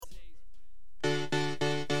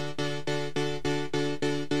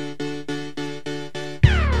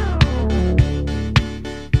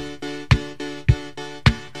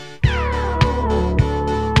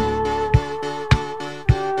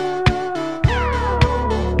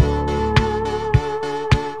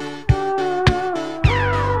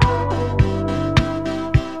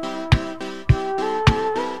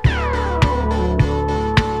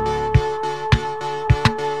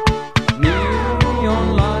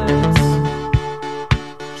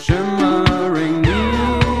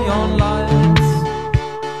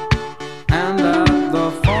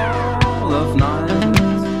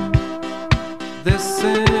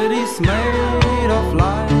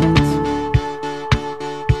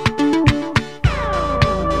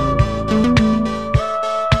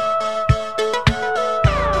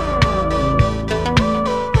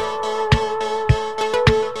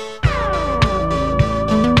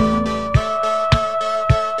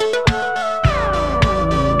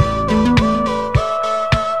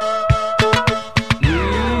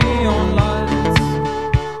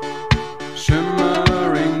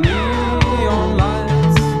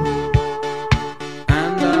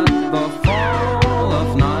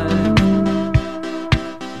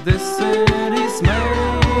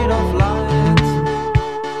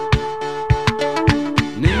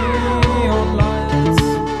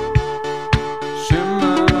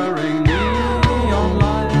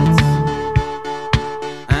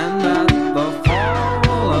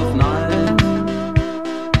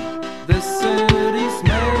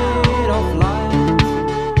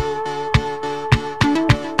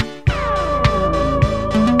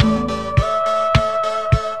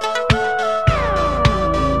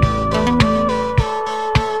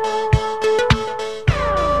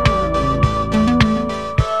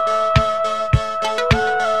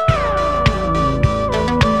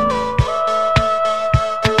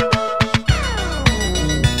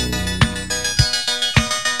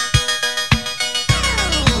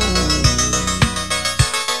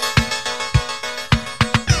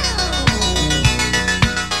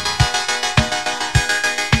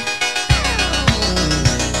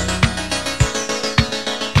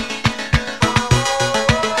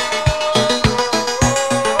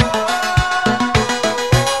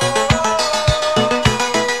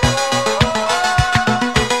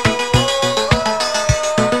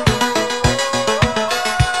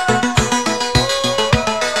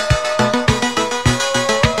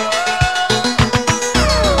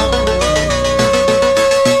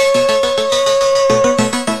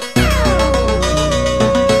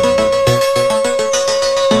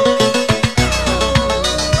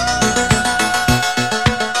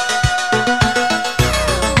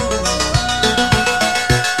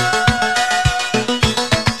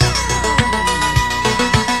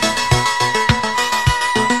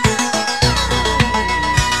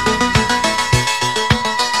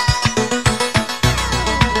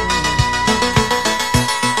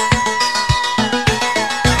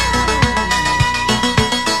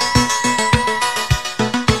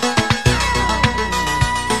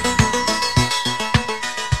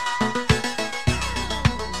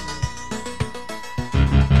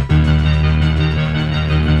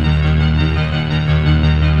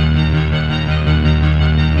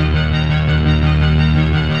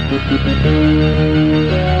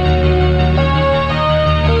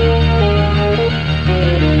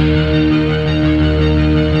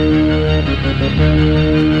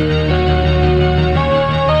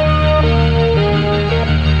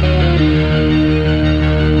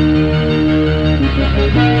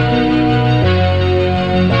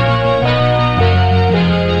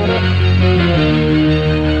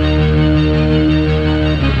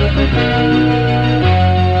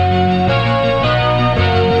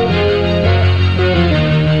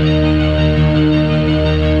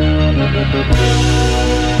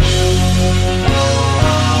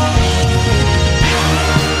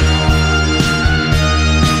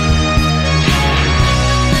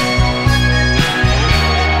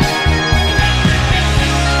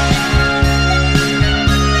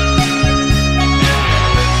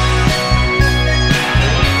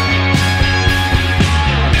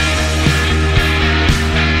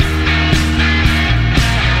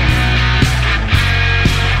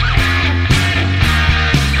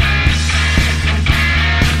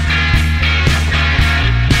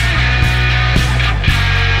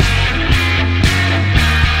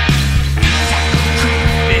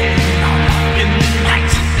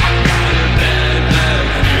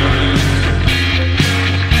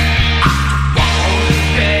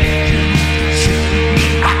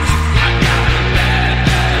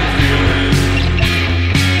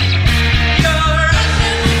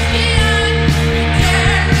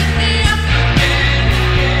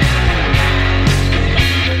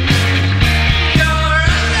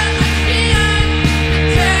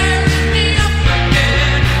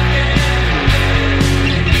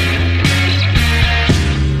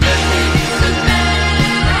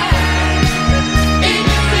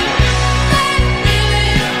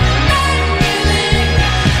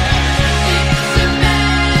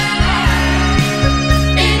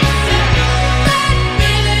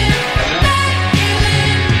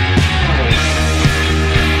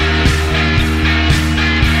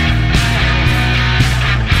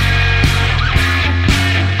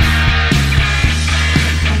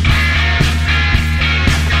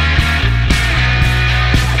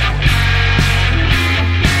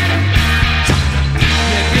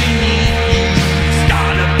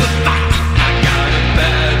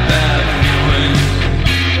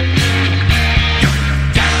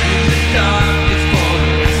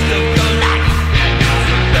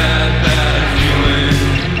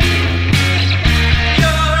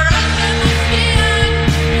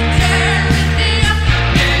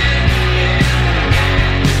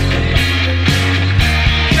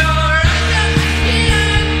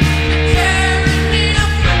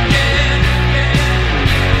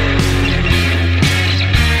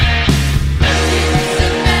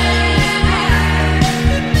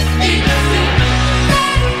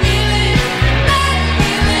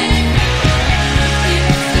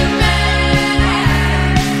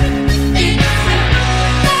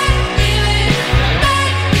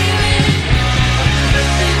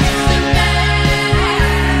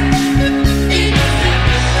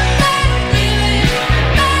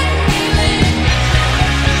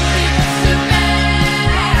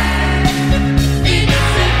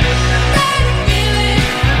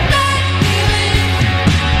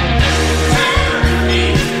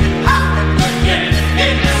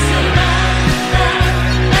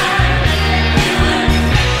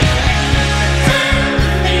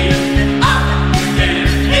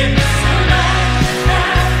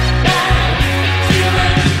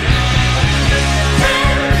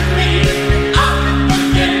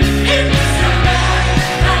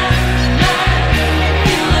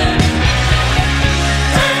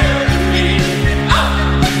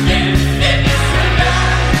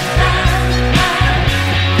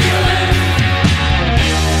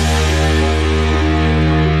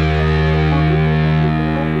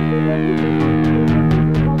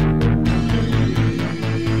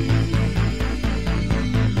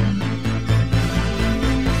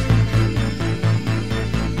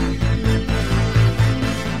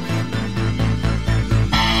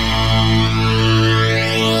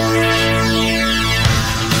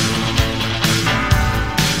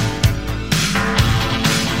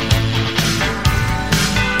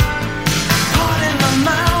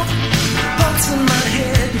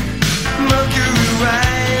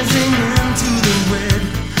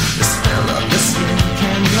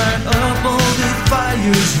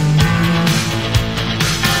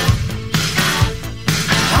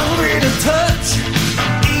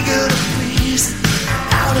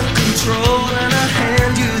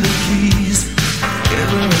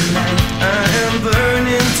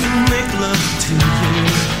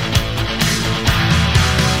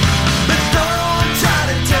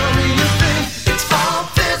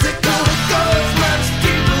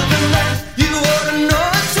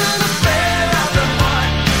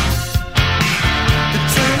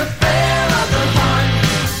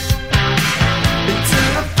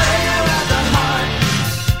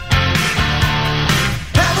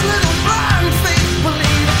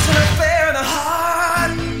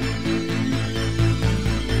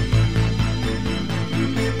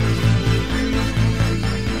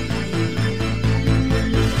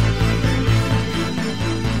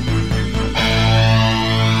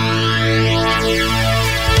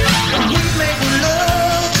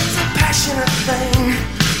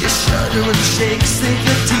shake, sink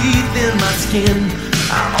your teeth in my skin.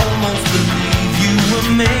 I almost believe you were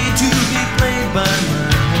made to be played by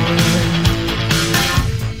my hand.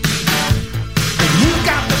 And you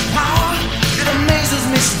got the power, it amazes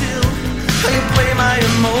me still. How you play my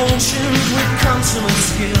emotions with consummate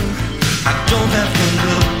skill. I don't have to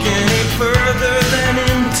look any further than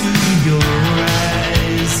into your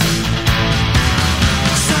eyes.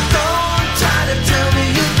 So don't try to tell me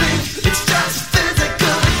you think it's just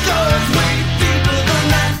physical, because way deeper than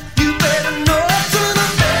that. You better know to the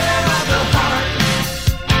very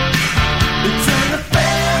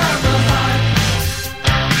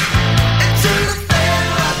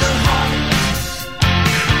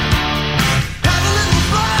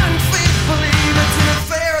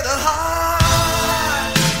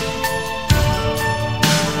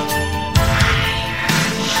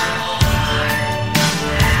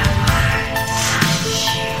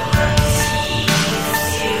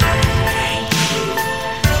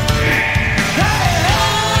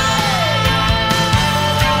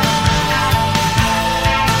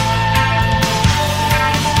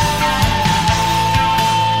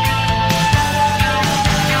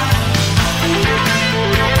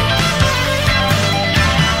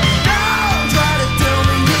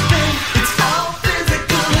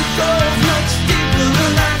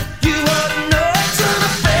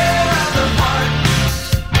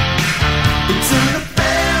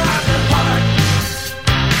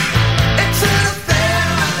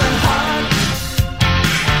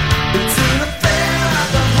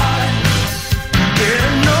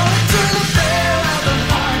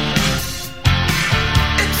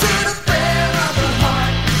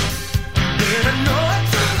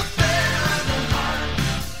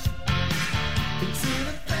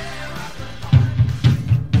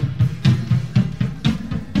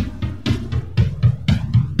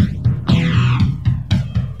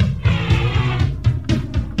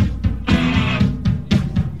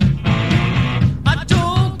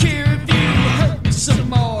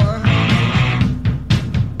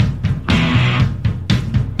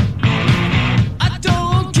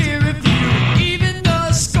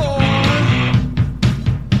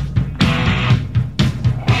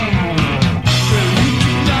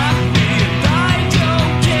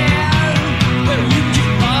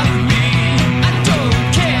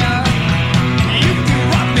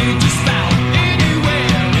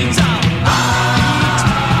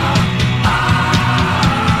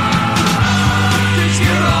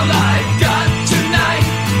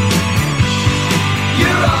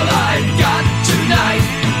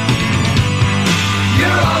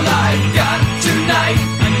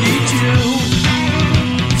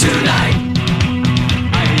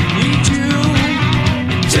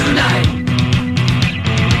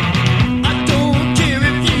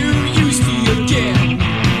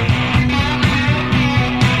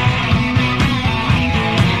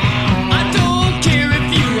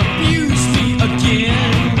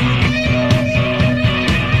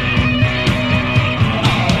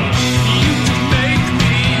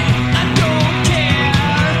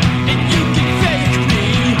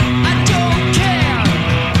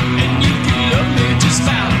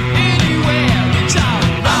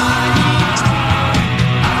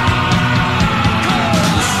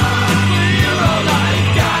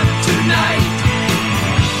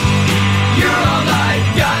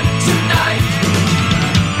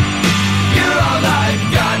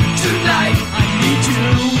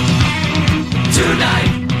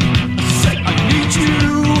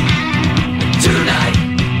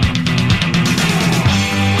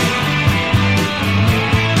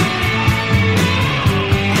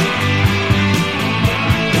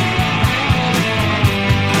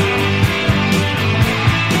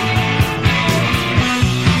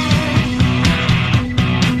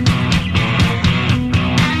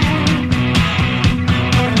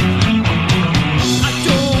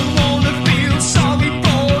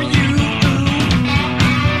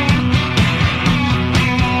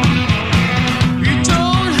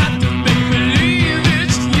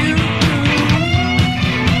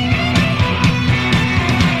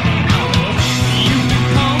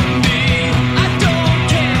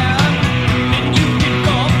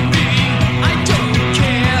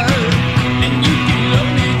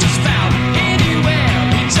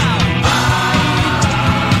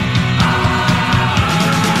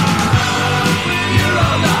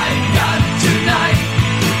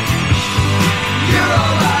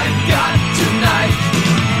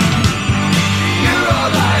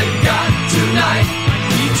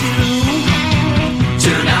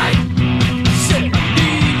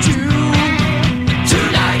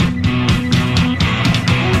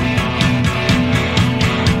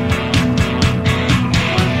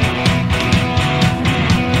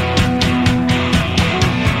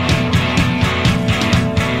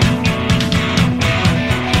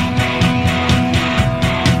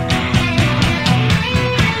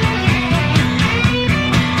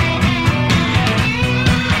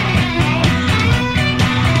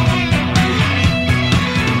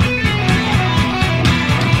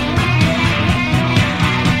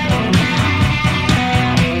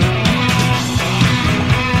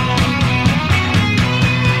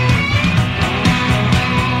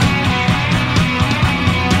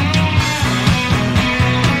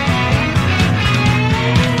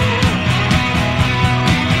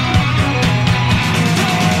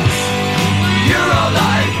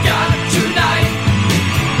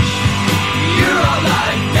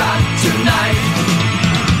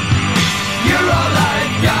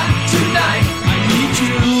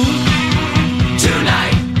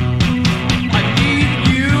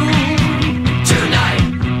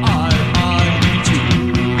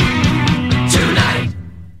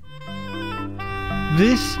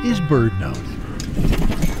This is Bird Note.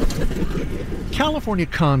 California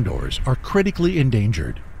condors are critically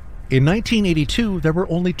endangered. In 1982, there were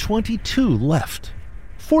only 22 left.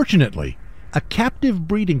 Fortunately, a captive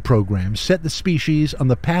breeding program set the species on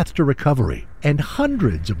the path to recovery, and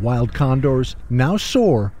hundreds of wild condors now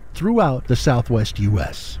soar throughout the southwest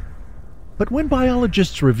U.S. But when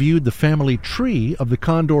biologists reviewed the family tree of the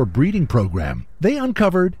condor breeding program, they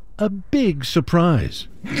uncovered a big surprise.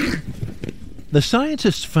 The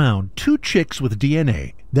scientists found 2 chicks with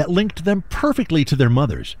DNA that linked them perfectly to their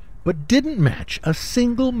mothers, but didn't match a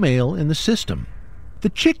single male in the system. The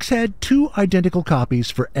chicks had 2 identical copies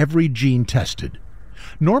for every gene tested.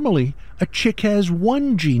 Normally, a chick has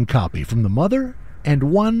 1 gene copy from the mother and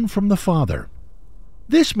 1 from the father.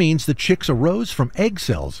 This means the chicks arose from egg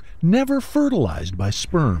cells never fertilized by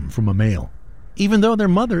sperm from a male, even though their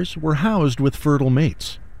mothers were housed with fertile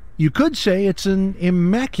mates. You could say it's an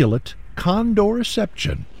immaculate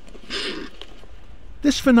condorception.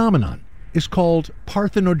 This phenomenon is called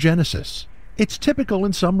parthenogenesis. It's typical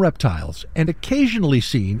in some reptiles and occasionally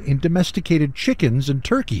seen in domesticated chickens and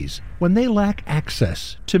turkeys when they lack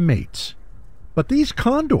access to mates. But these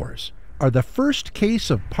condors are the first case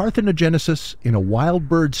of parthenogenesis in a wild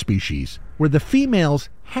bird species where the females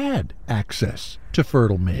had access to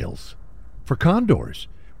fertile males. For condors,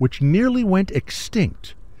 which nearly went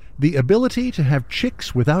extinct, the ability to have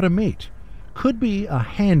chicks without a mate could be a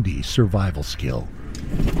handy survival skill.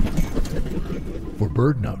 For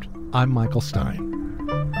Bird Note, I'm Michael Stein.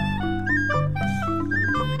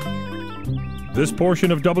 This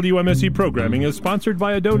portion of WMSE programming is sponsored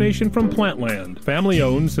by a donation from Plantland,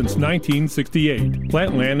 family-owned since 1968.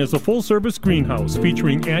 Plantland is a full-service greenhouse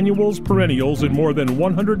featuring annuals, perennials, and more than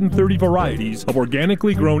 130 varieties of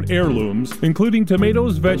organically grown heirlooms, including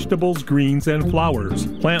tomatoes, vegetables, greens, and flowers.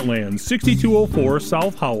 Plantland, 6204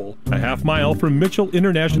 South Howell, a half-mile from Mitchell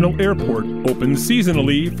International Airport, open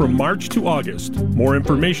seasonally from March to August. More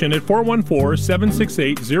information at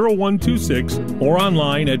 414-768-0126 or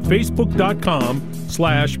online at facebook.com/plantlandinc.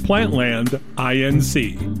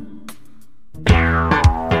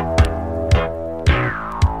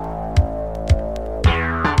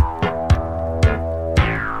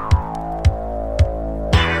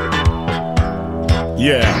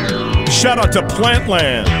 Yeah, shout out to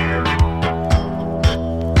Plantland.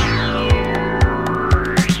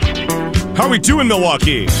 How are we doing,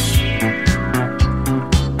 Milwaukee?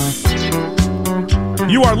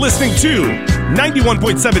 You are listening to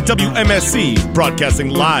 91.7 WMSE, broadcasting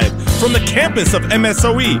live from the campus of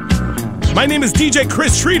MSOE. My name is DJ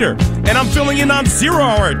Chris Schroeder, and I'm filling in on 0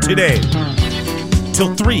 Hour today,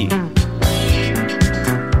 till 3.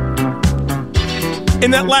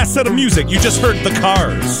 In that last set of music, you just heard The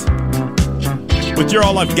Cars with You're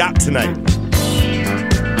All I've Got Tonight.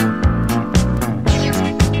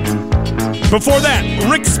 Before that,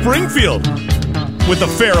 Rick Springfield with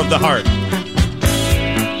Affair of the Heart.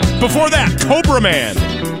 Before that, Cobra Man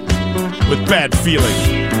with Bad Feeling.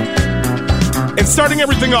 And starting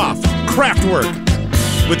everything off, Kraftwerk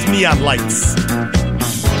with Neon Lights.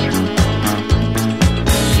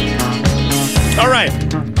 All right.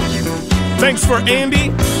 Thanks for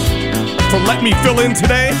Andy for letting me fill in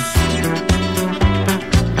today.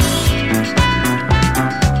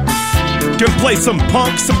 Gonna play some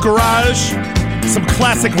punk, some garage, some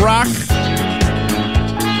classic rock,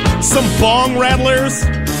 some bong rattlers,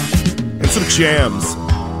 and some jams.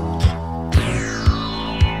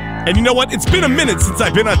 And you know what? It's been a minute since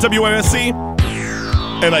I've been on WMSE,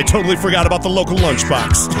 and I totally forgot about the local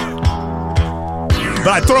lunchbox. But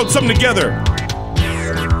I throw something together.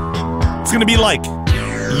 It's gonna be like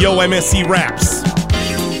Yo MSC Raps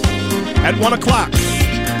at 1 o'clock.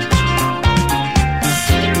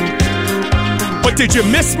 But did you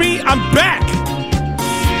miss me? I'm back!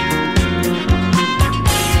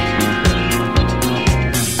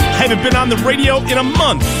 I haven't been on the radio in a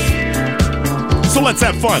month. So let's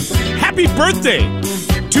have fun. Happy birthday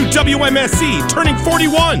to WMSE, turning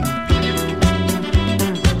 41.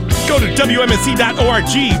 Go to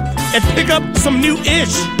WMSE.org and pick up some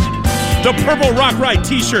new-ish. The Purple Rock Ride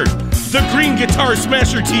t-shirt, the Green Guitar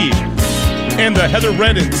Smasher tee, and the Heather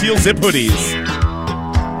Red and Teal Zip hoodies.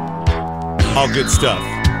 All good stuff.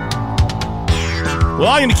 Well,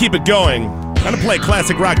 I'm going to keep it going. I'm going to play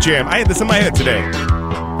classic rock jam. I had this in my head today.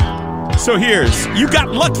 So here's You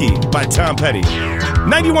Got Lucky by Tom Petty.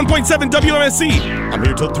 91.7 WMSE. I'm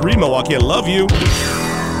here till 3, Milwaukee. I love you.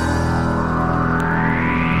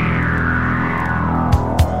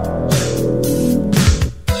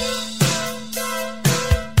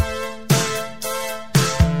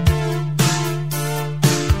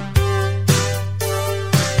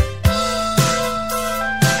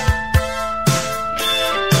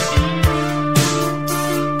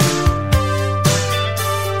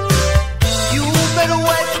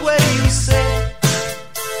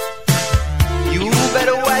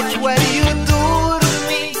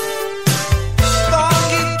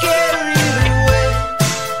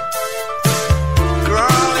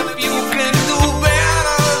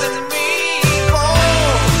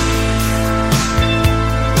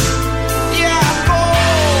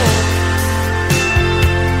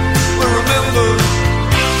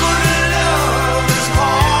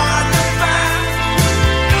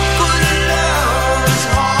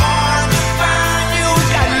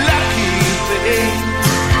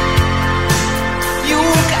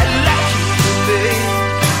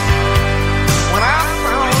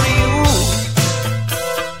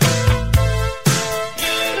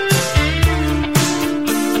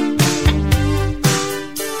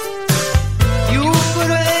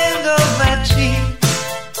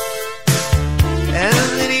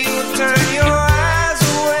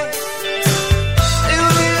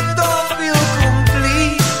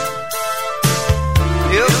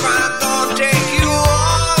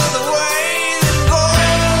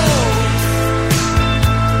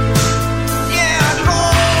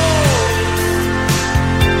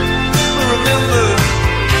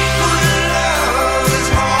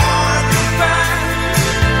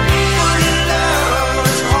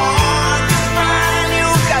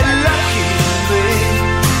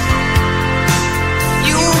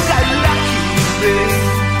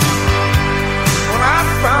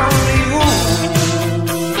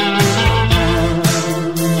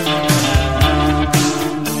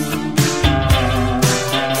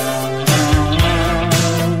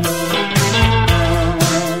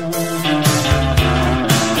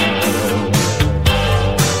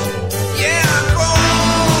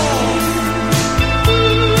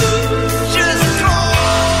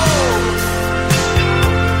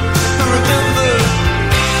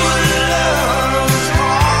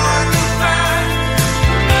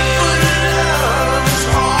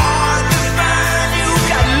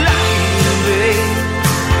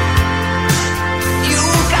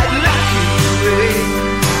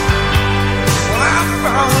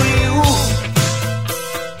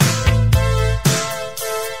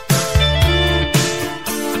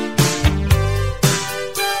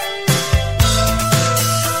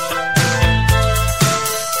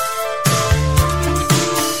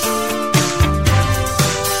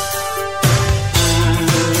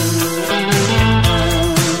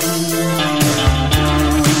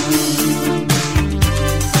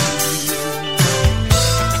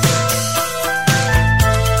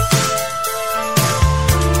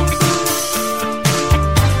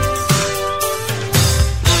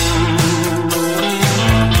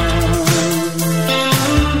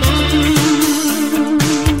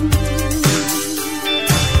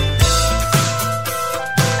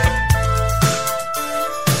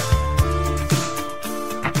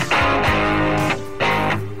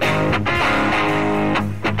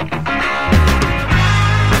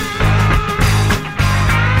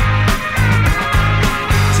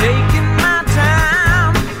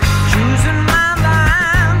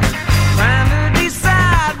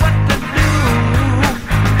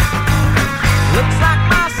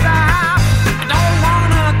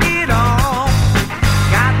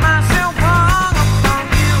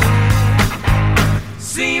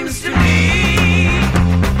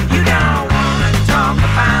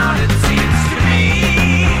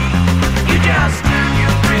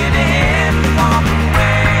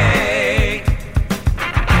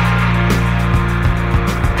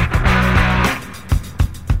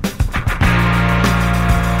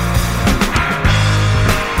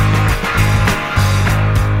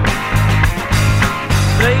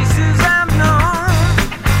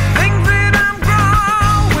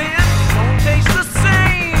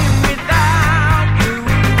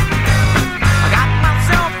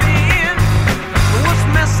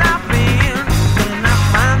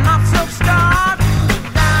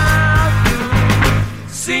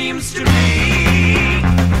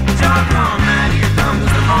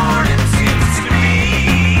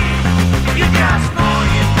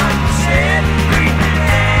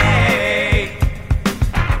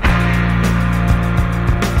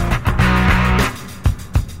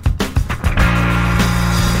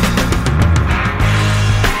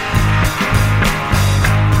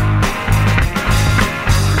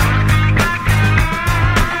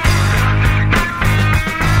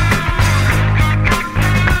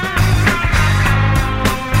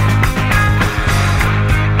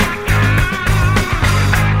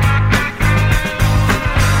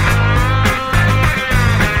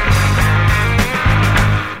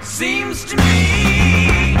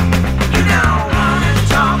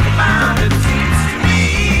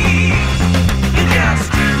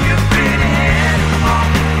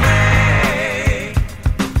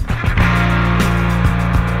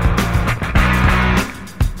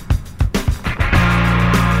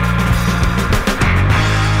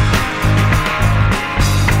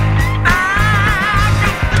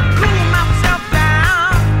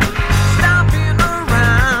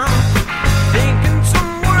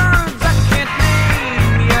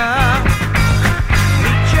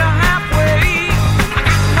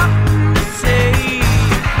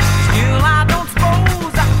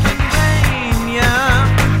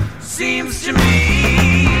 seems to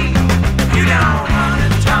me. You don't want to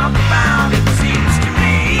talk about it, seems to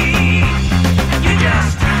me. You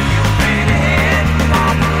just turn your fade ahead and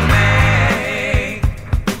walk away.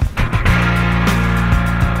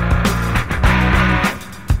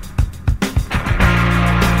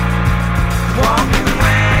 Walk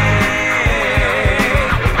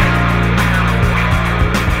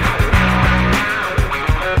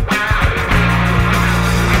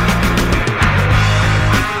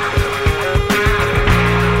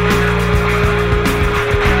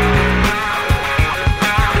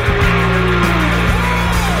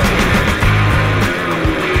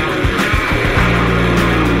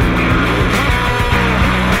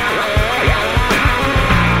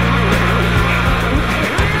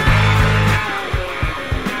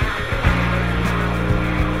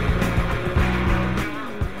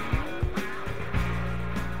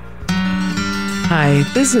Hi,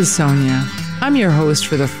 this is Sonia. I'm your host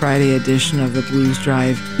for the Friday edition of the Blues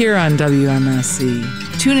Drive here on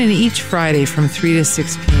WMSE. Tune in each Friday from 3 to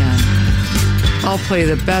 6 p.m. I'll play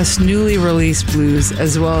the best newly released blues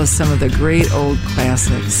as well as some of the great old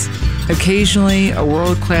classics. Occasionally, a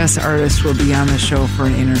world-class artist will be on the show for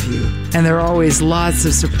an interview, and there are always lots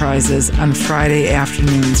of surprises on Friday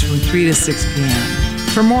afternoons from 3 to 6 p.m.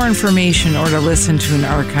 For more information or to listen to an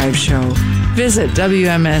archive show, visit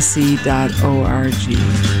WMSE.org.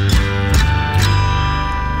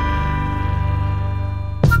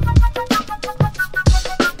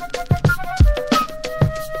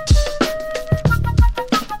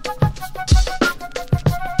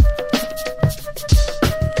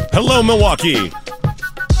 Hello, Milwaukee.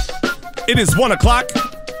 It is 1 o'clock,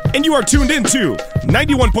 and you are tuned into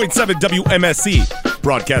 91.7 WMSE,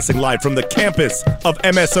 broadcasting live from the campus of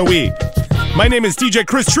MSOE. My name is DJ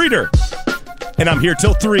Chris Treater, and I'm here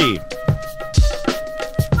till 3.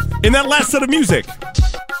 In that last set of music,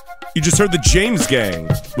 you just heard the James Gang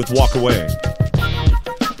with Walk Away.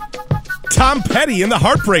 Tom Petty and the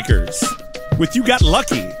Heartbreakers with You Got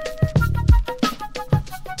Lucky.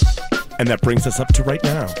 And that brings us up to right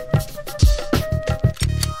now.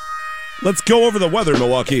 Let's go over the weather,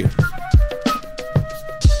 Milwaukee.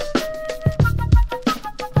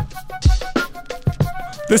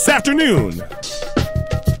 This afternoon,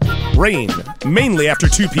 rain, mainly after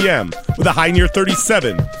 2 p.m. with a high near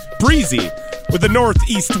 37. Breezy with a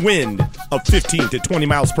northeast wind of 15 to 20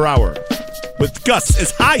 miles per hour, with gusts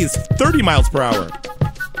as high as 30 miles per hour.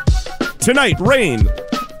 Tonight, rain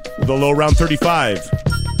with a low around 35.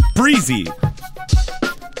 Breezy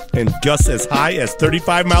and gusts as high as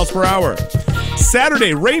 35 miles per hour.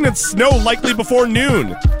 Saturday, rain and snow likely before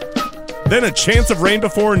noon. Then a chance of rain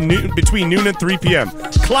before noon, between noon and 3 p.m.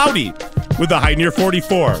 Cloudy with a high near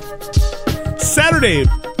 44. Saturday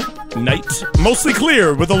night, mostly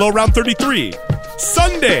clear with a low around 33.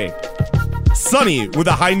 Sunday, sunny with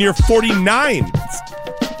a high near 49. It's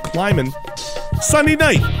climbing. Sunday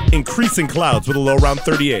night, increasing clouds with a low around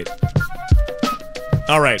 38.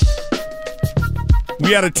 All right.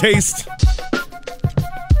 We had a taste,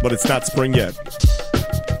 but it's not spring yet.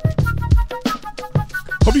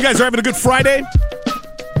 Hope you guys are having a good Friday.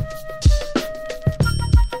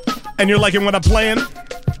 And you're liking what I'm playing.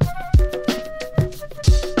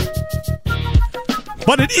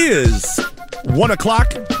 But it is 1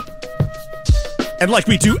 o'clock. And like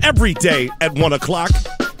we do every day at 1 o'clock,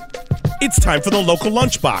 it's time for the local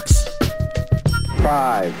lunchbox.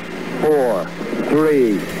 5, 4,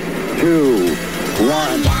 3, 2,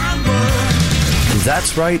 1.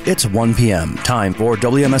 That's right, it's 1 p.m. Time for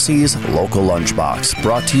WMSE's Local Lunchbox.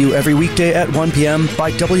 Brought to you every weekday at 1 p.m.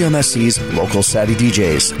 by WMSE's local savvy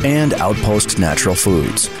DJs and Outpost Natural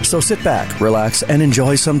Foods. So sit back, relax, and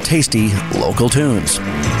enjoy some tasty local tunes.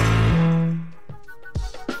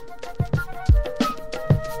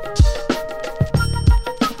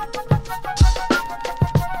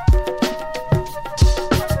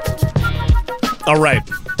 All right.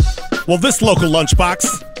 Well, this local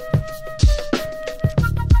lunchbox,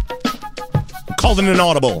 called an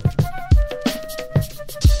audible.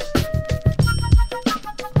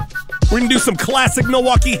 We're going to do some classic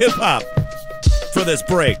Milwaukee hip-hop for this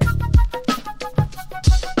break.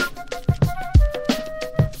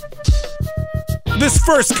 This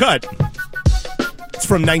first cut, it's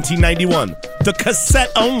from 1991, the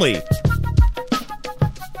cassette only.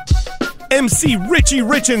 MC Richie,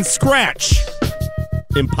 Rich, and Skratch.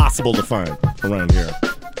 Impossible to find around here.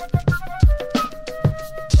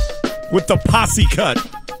 With the posse cut,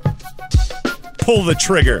 Pull the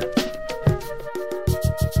Trigger.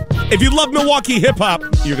 If you love Milwaukee hip-hop,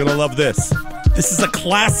 you're going to love this. This is a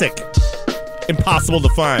classic. Impossible to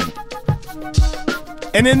find.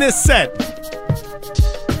 And in this set,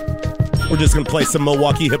 We're just going to play some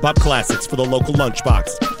Milwaukee hip-hop classics for the local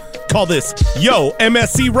lunchbox. Call this Yo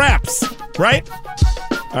MSC Raps, right?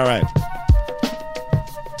 All right.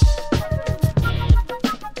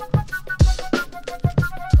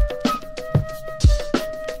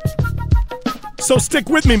 So stick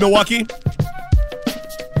with me, Milwaukee.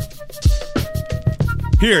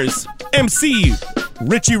 Here's MC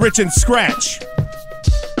Richie Rich and Skratch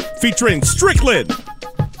featuring Strickland,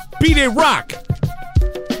 B-Day Rock,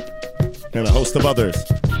 and a host of others.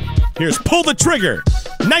 Here's Pull the Trigger,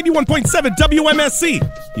 91.7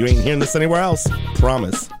 WMSE. You ain't hearing this anywhere else.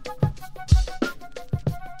 Promise.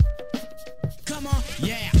 Come on,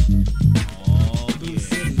 yeah. Oh,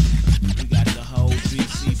 yeah. We got the whole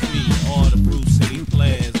BCP, all the Bruce City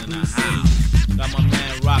players in the house. Got my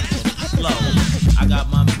man Rock the Flow. I got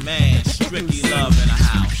my man Stricky Love in the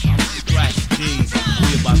house. I'm Skratch G's.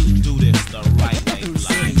 We about to do this the right way,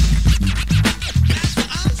 like.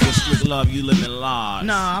 So Strick Love, you living large.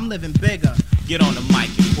 Nah, I'm living bigger. Get on the mic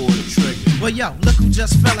and pull the trigger. Well, yo, look who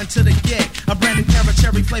just fell into the gig. A brand new pair of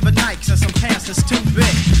cherry flavored Nikes and some pants that's too big.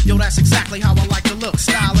 Yo, that's exactly how I like to look.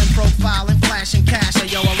 Styling, profiling, flashing cash. Hey,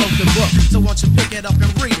 yo, I wrote the book, so won't you pick it up and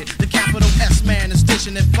read it? The capital S man is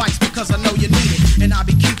dishing advice because I know you need it. And I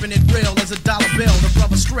be keeping it real as a dollar bill. The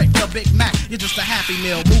brother Strick, the Big Mac, you're just a happy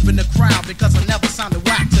meal. Moving the crowd because I never sounded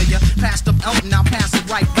whack to you. Passed up Elton, I'll pass it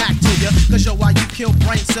right back to you. Cause yo, while you kill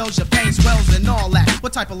brain cells, your pain swells and all that.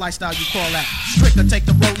 What type of lifestyle you call that? Stricker take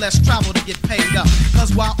the road less travel to get paid up.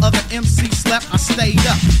 Cause while other MCs slept, I stayed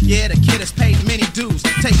up. Yeah, the kid has paid many dues.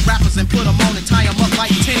 Take rappers and put them on and tie them up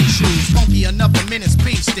like tennis shoes. Funky enough a minute's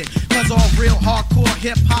beast it. Cause all real hardcore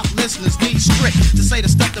hip-hop listeners need Strick to say the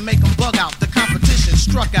stuff to make them bug out. The competition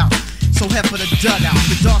struck out. So head for the dugout.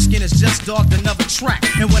 The dark skin is just dogged another track.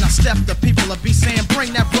 And when I step, the people will be saying,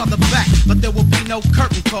 bring that brother back. But there will be no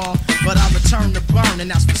curtain call. But I return to burn,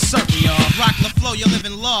 and that's for certain, y'all. Rock the flow, you're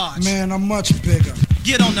living large. Man, I'm much bigger.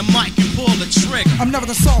 Get on the mic and pull the trigger. I'm never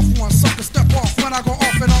the soft one, sucker step off when I go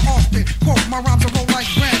off and I'm often. Quote, my rhymes are roll like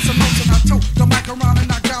ransom notes and I tote the mic around and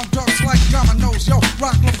knock down ducks like dominoes. Yo,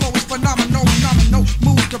 rock the flow is phenomenal, nominal.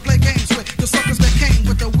 Move to play games with the suckers that came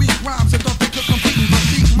with the weak rhymes and thought they could compete with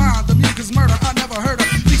deep mind. The music is murder, I never heard of.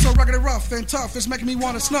 Be so rugged and rough and tough, it's making me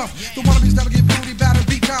wanna snuff. The wannabes that'll get booty, battered,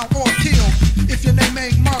 beat down or killed. If your name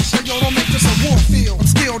ain't Marshall, yo, don't make this a war field. I'm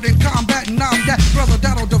skilled in combat and I'm that brother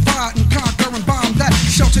that'll divide and conquer and bomb that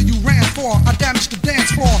shelter you ran for. I damaged the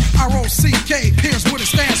dance floor. R-O-C-K, here's what it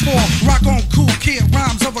stands for. Rock on, cool kid,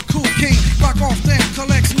 rhymes of a cool king. Rock off then,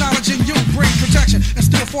 collects knowledge and you bring protection and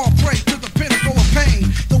still fall prey to the pinnacle of pain.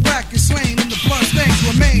 The whack is slain and the blood stains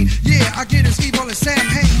remain. Yeah, I get as evil as Sam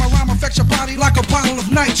Hain. My rhyme affects your body like a bottle of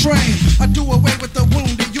night train. I do away with the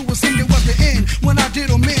wound that you assumed it was the end. When I did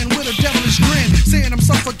him in with a devilish grin, seeing him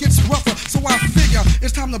suffer gets rougher, so I figure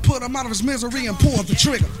it's time to put him out of his misery and pull the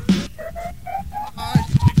trigger.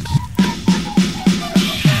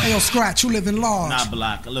 Hey, yo, Skratch, you living large. Not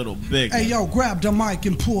black, a little bigger. Hey, yo, grab the mic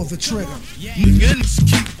and pull the trigger. Niggas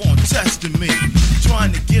keep on testing me,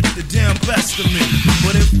 trying to get the damn best of me.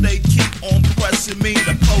 But if they keep on pressing me,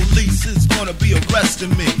 the police is gonna be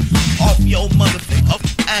arresting me. Off your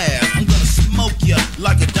motherfucking ass, I'm gonna smoke ya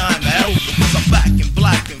like a dime arrow. Because I'm back in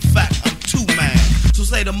black, in fact, I'm too mad. So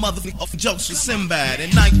say the motherfucking jokes for Sinbad. In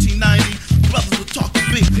 1990, brothers were talking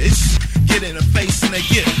big bitch. Get in the face and they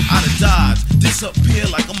get out of dodge. Disappear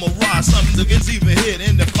like a mirage. Something gets even hit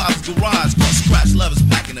in the father's garage. Cause Skratch Love is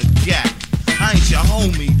packing a gap. I ain't your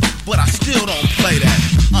homie, but I still don't play that.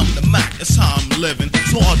 I'm the Mac, that's how I'm living.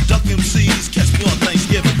 So all duck MCs catch me on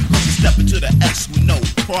Thanksgiving. Cause you step into the X with no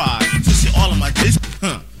pride. Since you're all of my dish,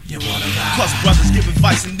 Cause brothers give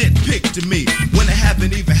advice and then pick to me when they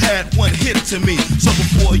haven't even had one hit to me. So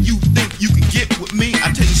before you think you can get with me,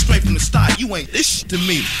 I tell you straight from the start, you ain't this shit to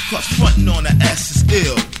me. Cause frontin' on the S is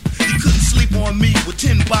ill. You couldn't sleep on me with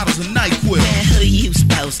 10 bottles of NyQuil. Man, who you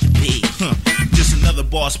supposed to be? Just another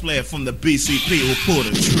boss player from the BCP who pulled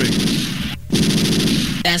a trick.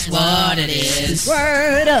 That's what it is.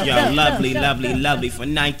 Word up. Yo, lovely, lovely, lovely. For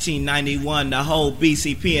 1991, the whole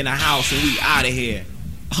BCP in the house and we out of here.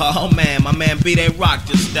 Oh man, my man B-Day Rock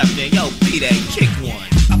just stepped in. Yo, B-Day, kick one.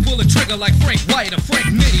 I pull a trigger like Frank White or Frank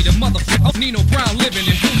Mitty, the motherfucker Nino Brown living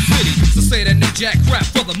in Blue City. So say that new Jack crap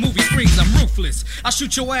for the movie screens, I'm ruthless. I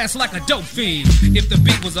shoot your ass like a dope fiend. If the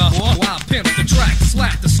beat was a whore, I'll pimp the track,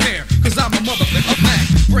 slap the snare, cause I'm a motherfucker Mac.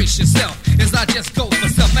 Brace yourself, as I just go for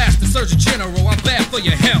self. Ask the Surgeon General, I'm bad for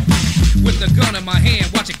your health. With the gun in my hand,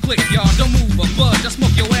 watch it click, y'all. Don't move a bud, just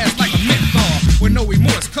smoke your ass like a menthol. With no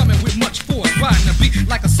remorse, coming with much force. Riding the beat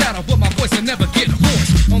like a saddle, but my voice will never get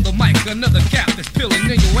hoarse. On the mic, another cap that's peeling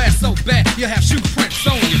in your ass so bad, you have shoe prints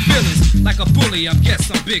on your feelings. Like a bullet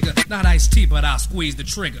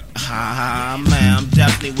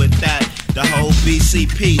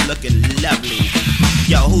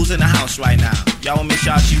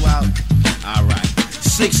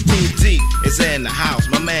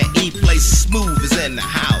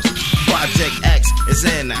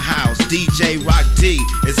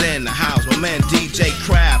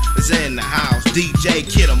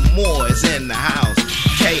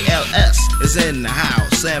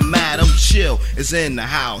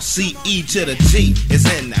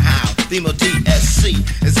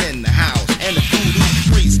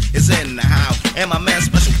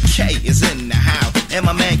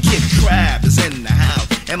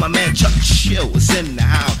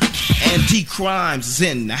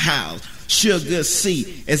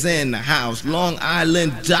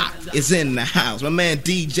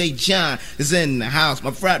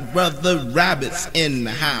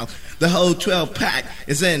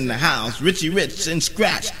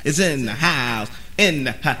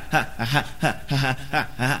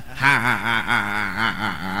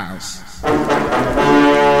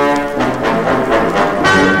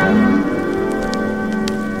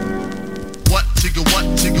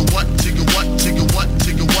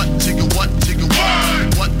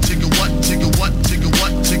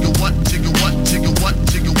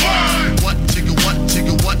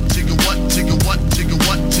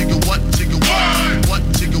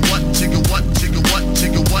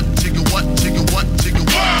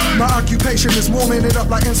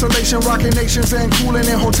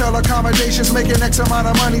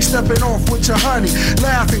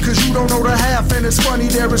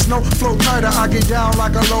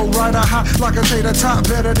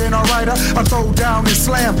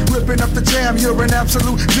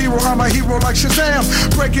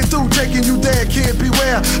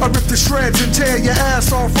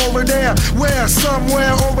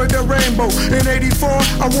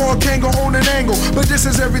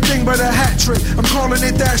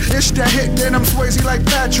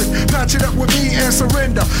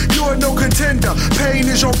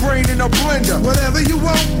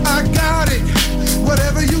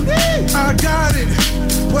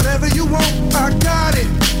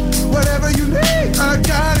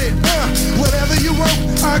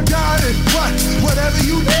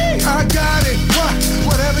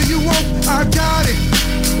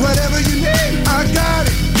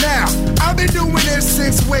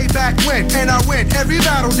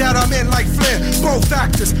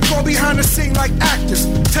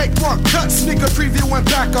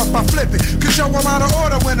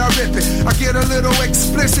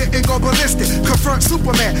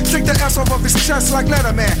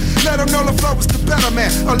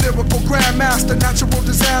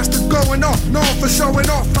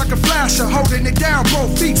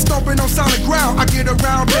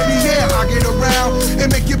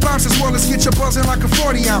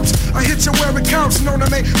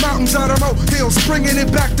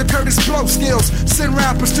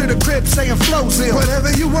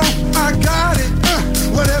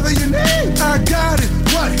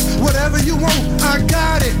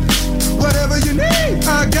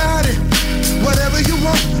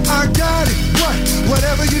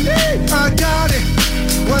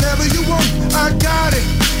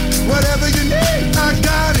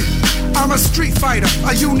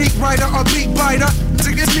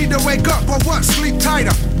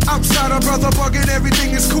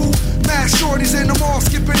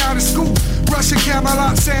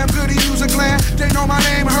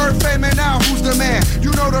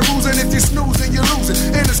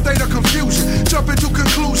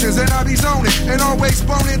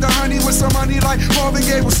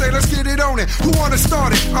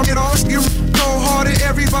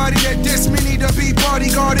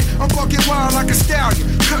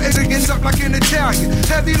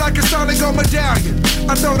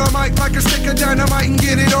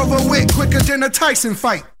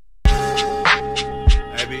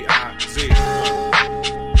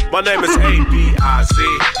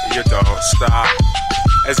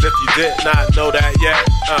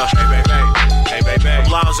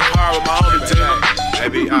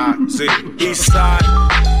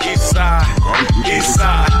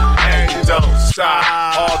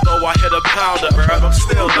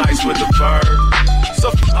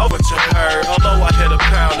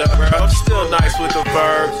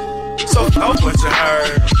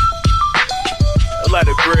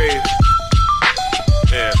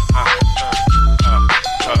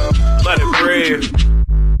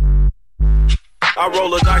I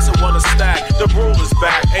roll a dice and want to stack. The rule is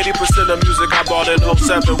back. 80% of music I bought in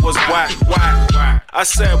 07 was whack, whack, whack. I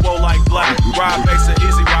said, whoa, like black. Ride bass and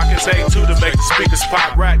easy rockin' take two to make the speakers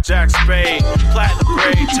pop. Rack, jack, spade. Platinum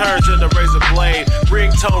grade turns into razor blade.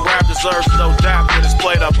 Ringtone rap deserves no doubt when it's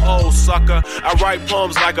played up. Old sucker. I write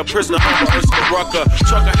poems like a prisoner under Ursula Rucker.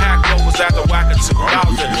 Trucker hack was at the whack of 2000.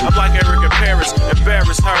 I'm like Eric in Paris,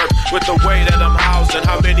 embarrassed her with the way that I'm housing.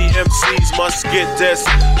 How many MCs must get this?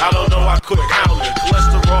 I don't know, I couldn't count it.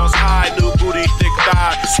 Cholesterol's high, new booty, thick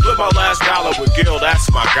thigh. Split my last dollar with Gil,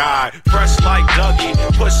 that's my guy. Fresh like Dougie,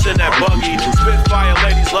 pushing that buggy. Spitfire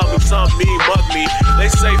ladies love me, some mean mug me.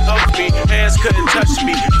 They say fuck me, hands couldn't touch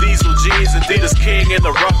me. Diesel jeans, Adidas king in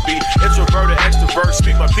the rugby. Introverted, extrovert,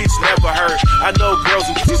 speak my piece, never heard. I know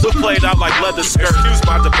girls who played out like leather skirts. Excuse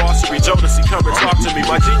my debauchery, Jodeci, come and talk to me.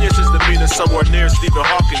 My genius is demeanor somewhere near Stephen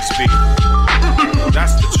Hawking's speed.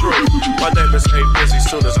 That's the truth. My name is A-Biz.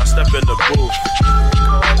 Soon as I step in the booth,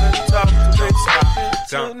 come and talk to me.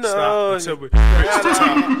 Don't stop until we reach the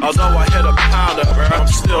top. Although I hit a pounder, I'm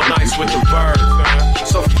still nice with the verb.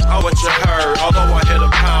 So what you heard. Although I hit a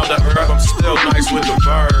pounder, I'm still nice with the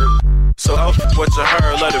verb. So what you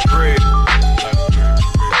heard, let it breathe.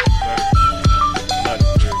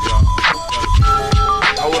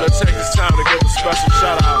 I want to take this time to give a special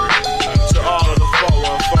shout out to all of the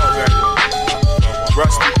 414, baby.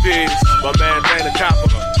 Rusty Peas, my man Dana Copper.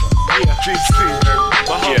 Yeah, DC, baby.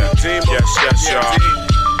 My homie Dean. Yes, y'all.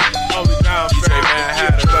 Hold it down, DJ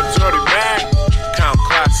Manhattan. Up Jordy Mac. Count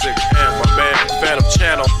Classic. And my man Phantom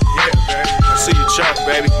Channel. Yeah, baby. I see you, Chuck,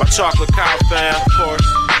 baby. My Chocolate Cow fan, of course.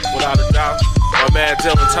 Without a doubt. My man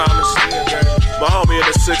Dylan Thomas. Yeah, baby. My homie in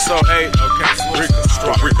the 608. Okay,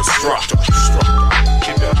 Reconstructor.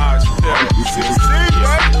 Keep your eyes peeled.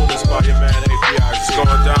 This by your man API. It's going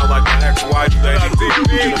down like my ex-wife, baby.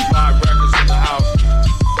 Unified Records in the house.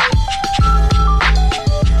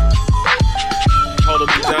 Holding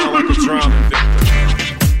me down like a drowning victim.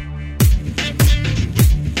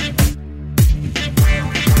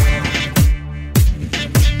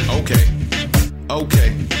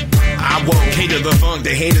 Okay. I won't cater the funk,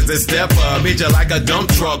 the haters that step up. Bitch, I like a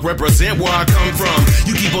dump truck, represent where I come from.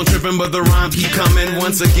 You keep on tripping, but the rhymes keep coming.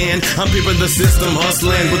 Once again, I'm peeping the system,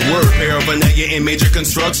 hustling with word paraphernalia in major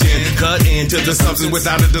construction. Cut into the substance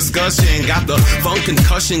without a discussion. Got the funk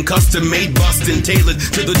concussion, custom made, bustin', tailored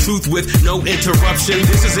to the truth with no interruption.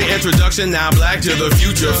 This is an introduction, now black to the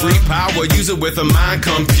future. Free power, use it with a mind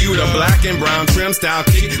computer. Black and brown trim style,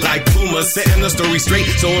 kick like Puma. Setting the story straight,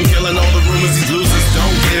 so I'm killing all the rumors. These losers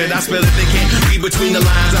don't get it. I spell it, they can't read between the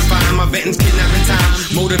lines. I find my veterans kidnapping time.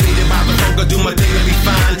 Motivated by the funk, I do my thing to be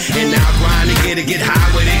fine. And now grind and get high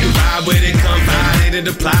with it and vibe with it. Combine it and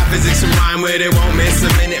apply physics and rhyme with it. Won't miss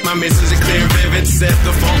a minute, my message is clear, vivid. Set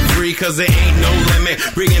the funk free, cause there ain't no limit.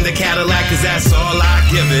 Bring in the Cadillac, cause that's all I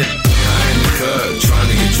give it. I in the cut, trying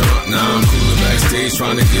to get drunk. Now I'm cooler backstage,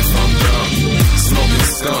 trying to get funked up. Smoking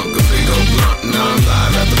skunk, a big old blunt. Now I'm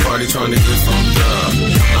live at the party, trying to get funked up.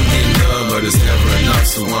 I'm getting good, but it's never enough,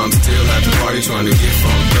 so I'm still at the party, trying to get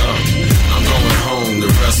funked up. I'm going home,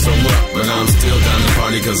 the rest are up, but I'm still down the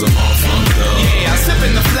party, cause I'm all funked up. Yeah,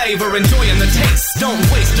 sipping the flavor, enjoying the taste. Don't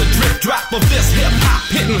waste a drip drop of this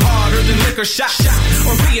hip-hop. Hitting harder than liquor shots,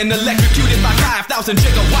 or being electrocuted by 5,000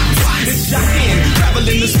 gigawatts. It's shot in,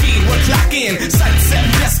 traveling the speed, we're clock in. Sight set,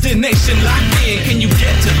 destination locked in. Can you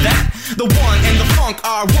get to that? The one and the funk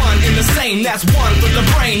are one and the same. That's one for the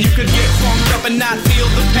brain. You could get funked up and not feel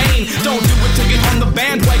the pain. Don't do it to get on the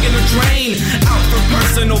bandwagon or train. Out for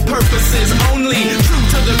personal purposes only. True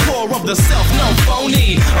to the core of the self, no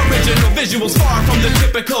phony. Original visuals far from the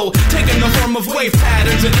typical. Taking the form of wave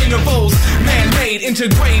patterns and intervals. Man-made,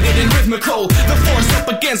 integrated and rhythmical. The force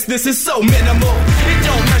up against this is so minimal. It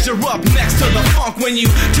don't measure up next to the funk when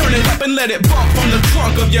you turn it up and let it bump from the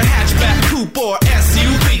trunk of your hatchback, coupe or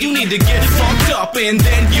SUV. You need to get funked up and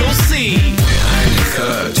then you'll see. I ain't the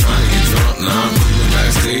cut, trying to get drunk. Now I'm cooling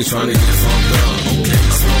backstage, trying to get funked up. Okay,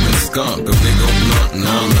 smoking skunk, a big old blunt.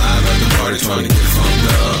 Now I'm live at the party, trying to get funked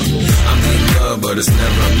up. I'm getting good, but it's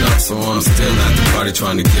never enough, so I'm still at the party,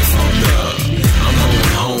 trying to get funked up. I'm going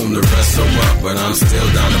home, the rest are up, but I'm still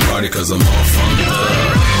down the party, cause I'm all funked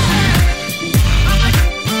up.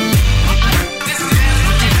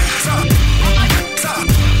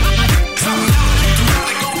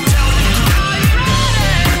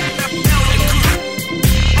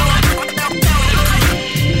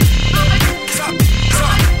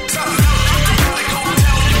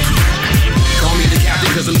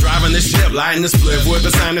 lighting the split with a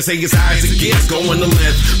sign to say it's high as it gets. Going to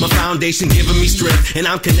live, my foundation giving me strength, and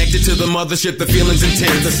I'm connected to the mothership. The feeling's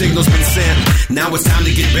intense, the signal's been sent. Now it's time to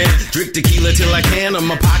get bent. Drink tequila till I can, or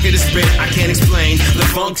my pocket is spent. I can't explain. The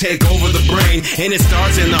funk take over the brain, and it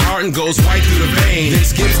starts in the heart and goes right through the vein. Then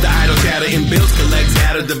skips the idle chatter and builds, collects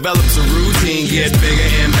data, develops a routine, gets bigger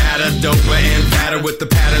and badder, doper and fatter with the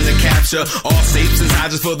pattern to capture. All shapes and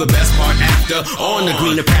sizes for the best part after. On the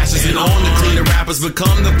greener pastures and on the cleaner rappers,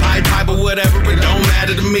 become the Pied Piper, whatever, it don't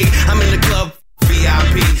matter to me. I'm in the club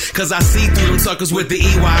VIP, cause I see through them suckers with the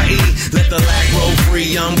EYE. Let the lack roll free,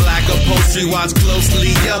 young black upholstery, watch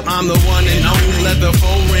closely. Yup, I'm the one and only. Let the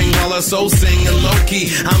phone ring while I soul sing and low key.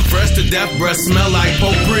 I'm fresh to death, breath smell like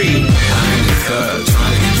potpourri. I ain't the cut,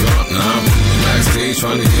 trying to get drunk, now I'm backstage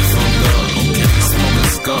trying to get funked up. Okay, smoking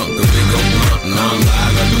skunk, the big old blunt. Now I'm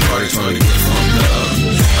live at the party trying to get funked up.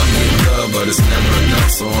 I'm getting love, but it's never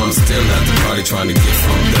enough, so I'm still at the party trying to get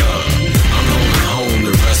funked up. I'm going home,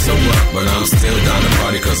 the rest are up, but I'm still down the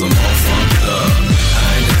party cause I'm all funked up. I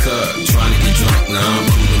ain't the cut, trying to get drunk, now I'm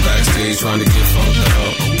cruising backstage trying to get funked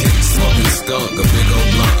up. Okay, smoking skunk, a big old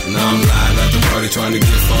blunt. Now I'm live at the party trying to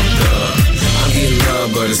get funked up. I'm getting love,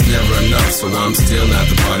 but it's never enough, so I'm still at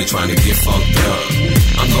the party trying to get funked up.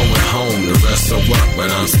 I'm going home, the rest are up, but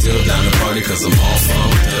I'm still down the party cause I'm all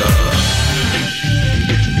funked up.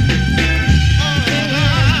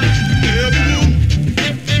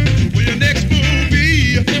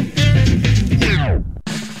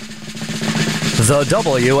 The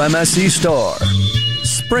WMSE Store.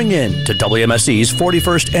 Spring in to WMSE's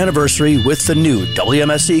 41st anniversary with the new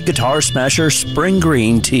WMSE Guitar Smasher Spring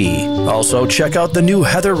Green Tee. Also, check out the new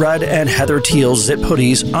Heather Red and Heather Teal zip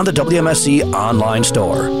hoodies on the WMSE online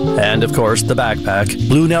store. And, of course, the backpack,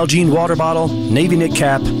 blue Nalgene water bottle, navy knit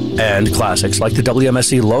cap, and classics like the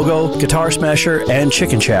WMSE logo, Guitar Smasher, and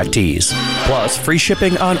Chicken Shack tees. Plus, free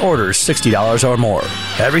shipping on orders $60 or more.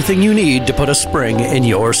 Everything you need to put a spring in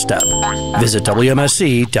your step. Visit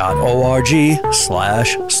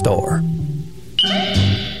WMSE.org/store.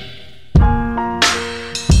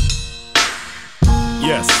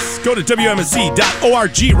 Yes, go to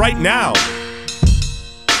WMSE.org right now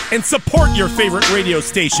and support your favorite radio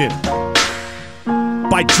station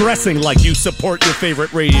by dressing like you support your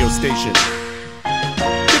favorite radio station.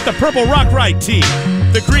 Get the purple Rock Ride tee,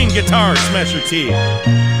 the green Guitar Smasher tee,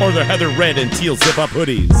 or the Heather Red and Teal zip-up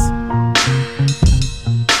hoodies.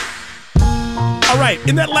 All right,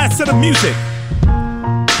 in that last set of music,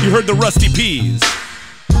 you heard the Rusty Peas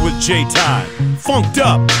with J. Todd, Funked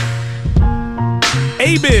Up.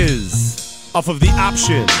 A-Biz off of The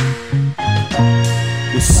Option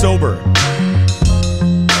with Sober.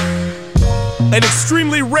 An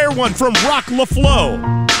extremely rare one from Rock LaFlow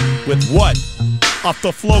with What off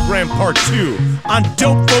the Flowgram Part 2 on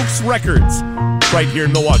Dope Folks Records right here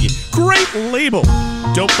in Milwaukee. Great label,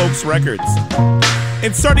 Dope Folks Records.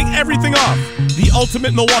 And starting everything off, the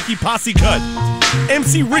ultimate Milwaukee posse cut,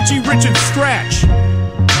 MC Richie, Rich, and Skratch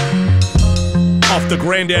off the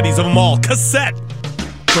Granddaddies of them all cassette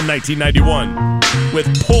from 1991 with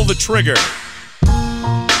Pull the Trigger.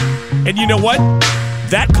 And you know what?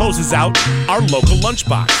 That closes out our local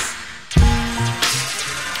lunchbox.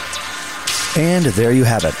 And there you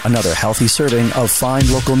have it, another healthy serving of fine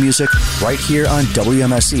local music right here on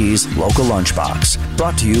WMSE's Local Lunchbox,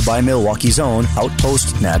 brought to you by Milwaukee's own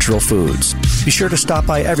Outpost Natural Foods. Be sure to stop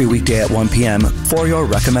by every weekday at 1 p.m. for your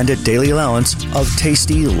recommended daily allowance of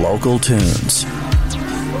tasty local tunes.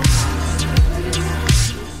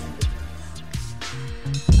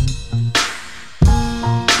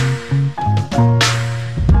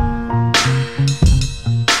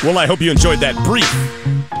 Well, I hope you enjoyed that brief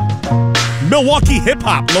Milwaukee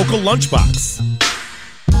hip-hop local lunchbox.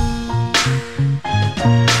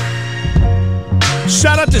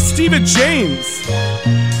 Shout out to Stephen James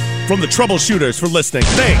from the Troubleshooters for listening.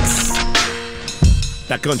 Thanks.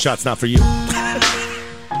 That gunshot's not for you.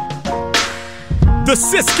 The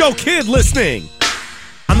Cisco Kid listening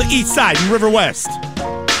on the east side in River West.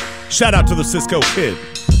 Shout out to the Cisco Kid.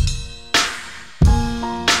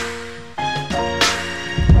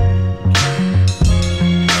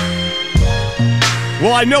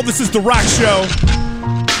 Well, I know this is the rock show.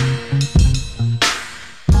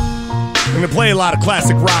 I'm going to play a lot of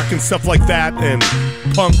classic rock and stuff like that, and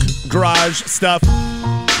punk, garage stuff.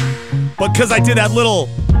 But because I did that little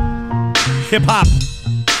hip-hop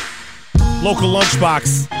local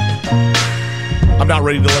lunchbox, I'm not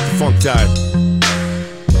ready to let the funk die.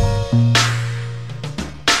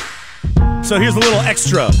 So here's a little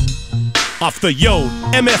extra off the Yo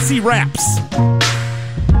MSC Raps.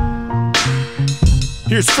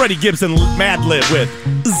 Here's Freddie Gibbs and Madlib with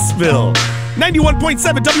Shitsville.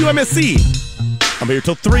 91.7 WMSE. I'm here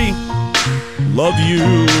till 3. Love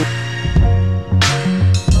you.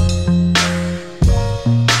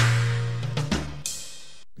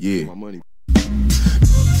 Yeah. My money.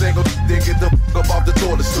 Single, then get the up off the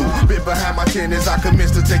toilet stool. Bit behind my tennis, I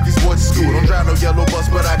commenced to take these boys to school. Don't drive no yellow bus,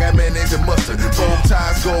 but I got mayonnaise and mustard. Bow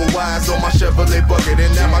ties, gold wires on my Chevrolet bucket. And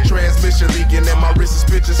now my transmission leaking and my wrist is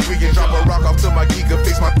pitching squeaking. Drop a rock off to my geeker,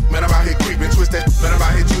 fix my man, I'm out here creeping. Twist that, man, I'm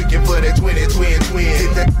out here tweaking for that twin. Hit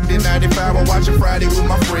that in 95, I'm watching Friday with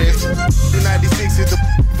my friends. In 96, hit the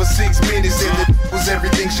for 6 minutes. And it was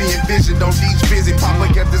everything she envisioned. Don't teach busy. Papa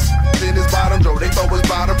kept this in his bottom drawer. They thought was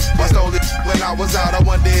bottom. I stole it when I was out. I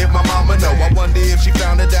wonder if my mama know. I wonder if she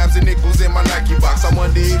found the dimes and nickels in my Nike box. I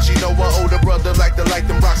wonder if she know her older brother like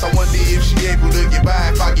them rocks. I wonder if she able to get by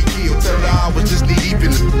if I get killed. Tell her I was just knee deep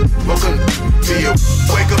in the broken field.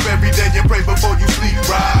 Wake up every day and pray before you sleep,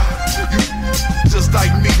 right? You just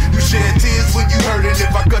like me. You shed tears when you hurt, and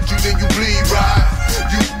if I cut you, then you bleed, right?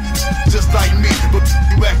 You just like me, but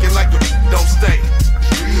you acting like you don't stay.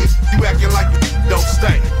 You acting like you don't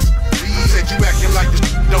stay. Said you acting like you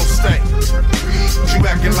don't stay. You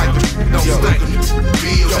acting like you don't stay.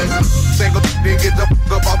 Single, then get the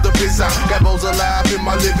up off the piss out. Got Bo's alive in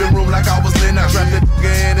my living room like I was Lena. Trapped the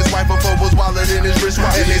nigga and his wife before was wallet in his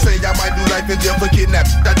wristwatch. And they say I might do life in jail for kidnap.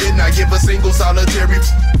 I did not give a single solitary.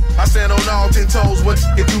 I stand on all 10 toes when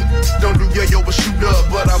it do. Don't do yo but shoot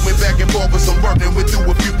up. But I went back and forth with some work and went through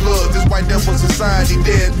a few plugs. This white devil society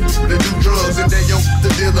dead. They do drugs and then yo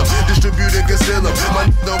the dealer. Distributor can sell them. My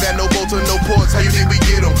don't got no bolts or no ports. How you think we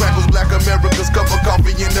get them? Crackers, black America's cup of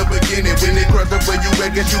coffee in the beginning. When they crack up where you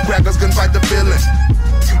at, guess you crackers can fight the feeling.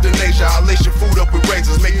 Euthanasia, I lace your food up with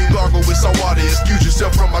razors. Make you gargle with salt water. Excuse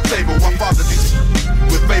yourself from my table. My father these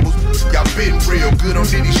with fables. Y'all been real good on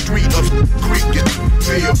any street of creek and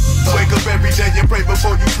feel. Wake up every day and pray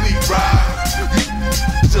before you sleep, right?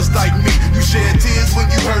 You just like me. You shed tears when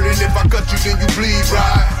you hurt, and if I cut you, then you bleed,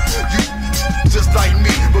 right? You just like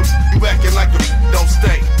me, but you acting like you don't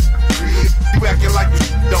stay. You acting like you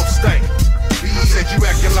don't stay. Said you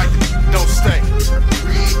acting like you don't stay.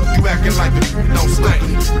 You acting like you don't stay.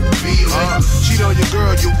 Cheat on your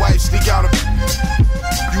girl, your wife, sneak out of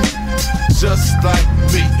you just like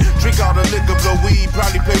me. Drink all the liquor, blow weed,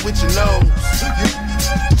 probably play with your nose.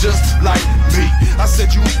 You just like me. I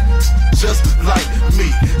said you just like me.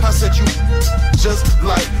 I said you just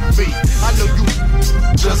like me. I know you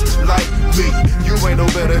just like me. You ain't no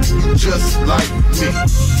better, you just like me.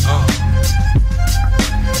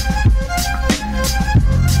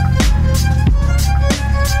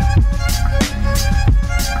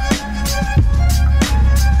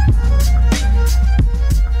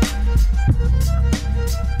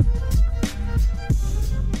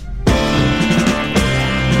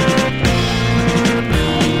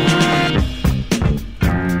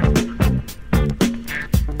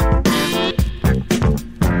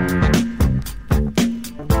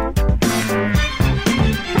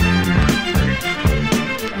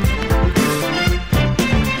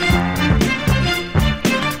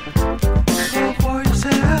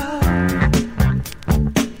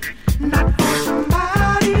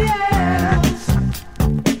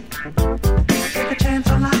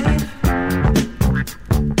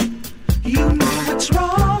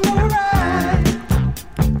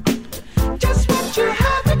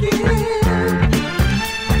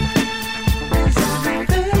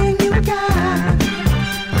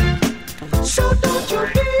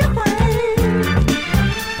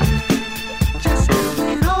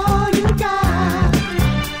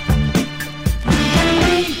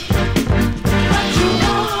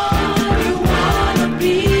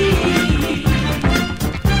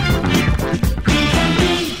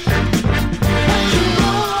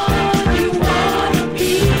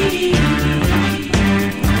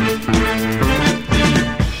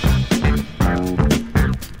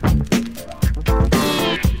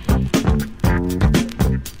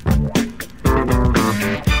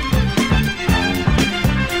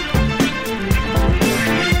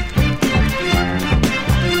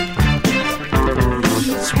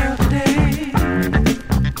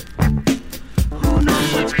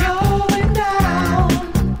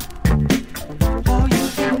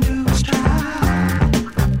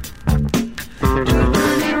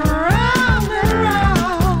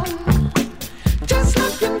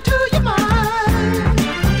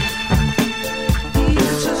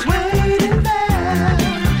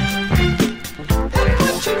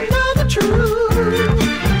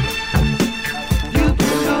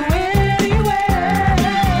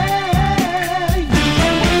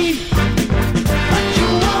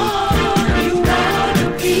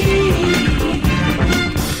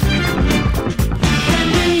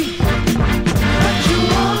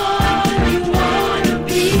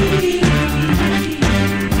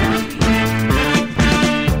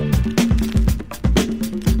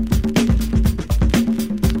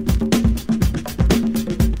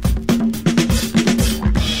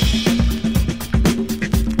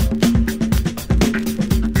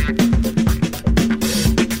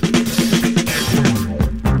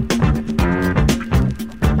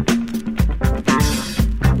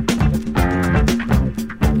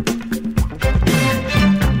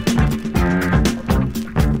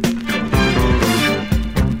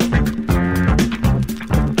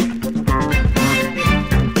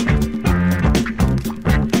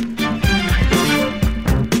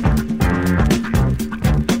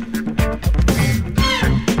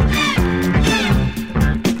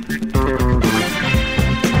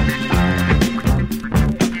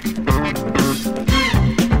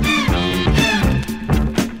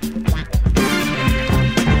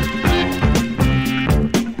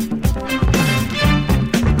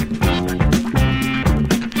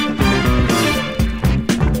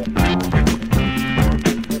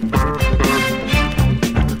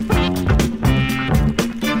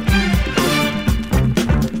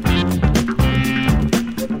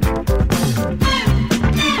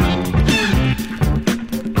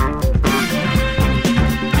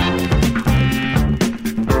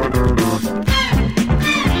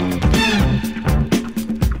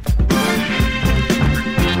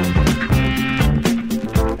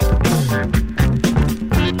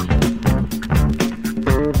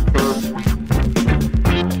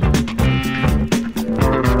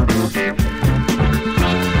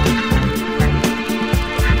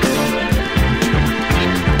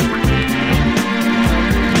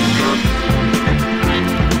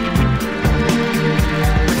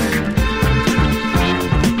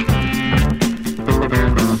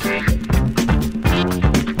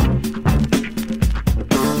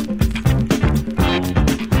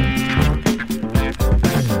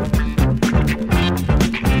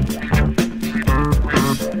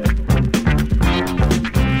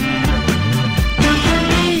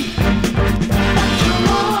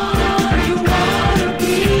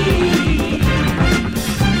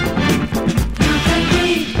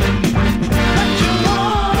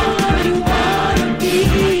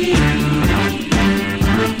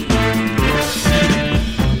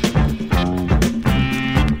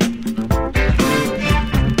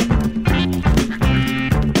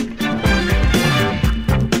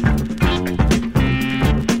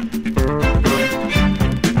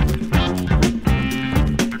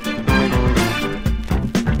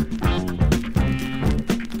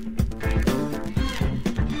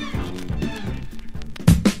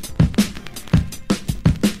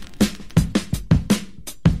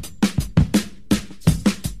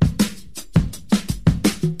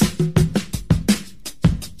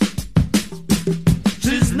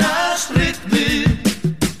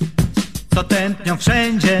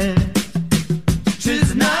 wszędzie. Czy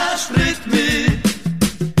znasz rytmy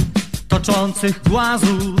toczących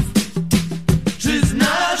głazów? Czy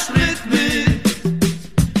znasz rytmy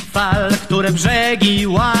fal, które brzegi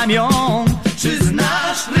łamią? Czy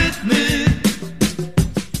znasz rytmy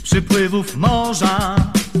przypływów morza?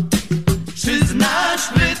 Czy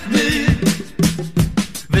znasz rytmy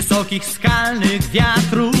wysokich skalnych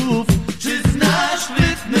wiatrów? Czy znasz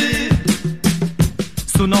rytmy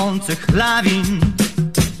sunących lawin?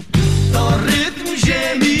 To rytm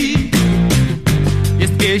ziemi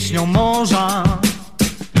jest pieśnią morza.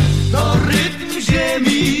 To rytm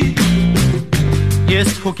ziemi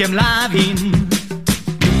jest hukiem lawin.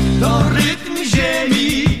 To rytm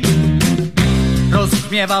ziemi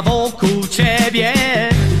rozbrzmiewa wokół ciebie.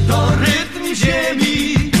 To rytm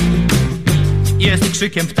ziemi jest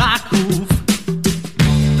krzykiem ptaków.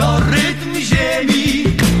 To rytm ziemi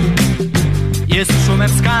jest szumem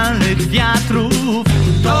skalnych wiatrów.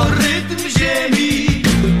 To rytm ziemi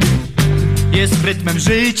jest rytmem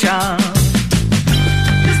życia.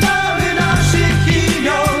 Nie znamy naszych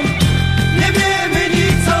imion, nie wiemy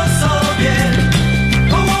nic o sobie.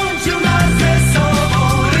 Połączył nas ze sobą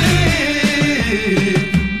rytm.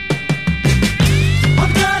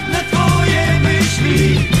 Odgadnę twoje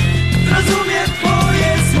myśli, zrozumiem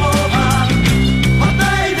twoje słowa.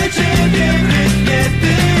 Odnajdę ciebie w rytmie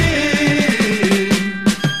tym.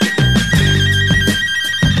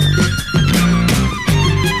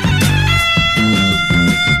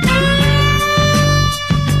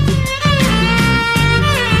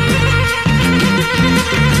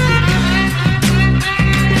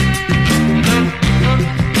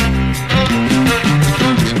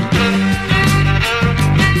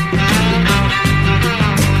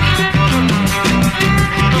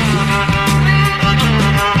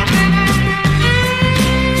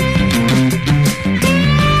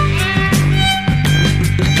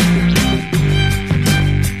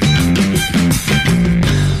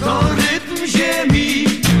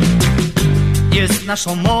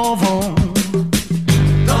 Naszą mową.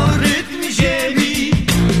 To rytm ziemi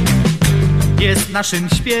jest naszym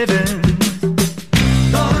śpiewem.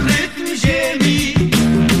 To rytm ziemi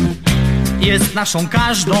jest naszą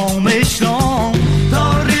każdą myślą.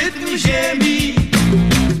 To rytm ziemi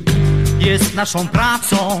jest naszą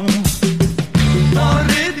pracą. To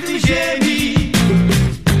rytm ziemi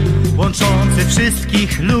łączący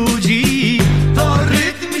wszystkich ludzi. To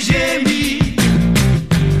rytm ziemi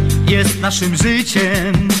jest naszym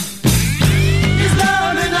życiem. Nie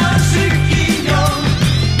znamy naszych imion,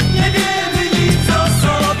 nie wiemy nic o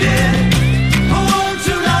sobie.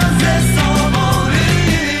 Połączył nas ze sobą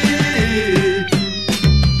rytm.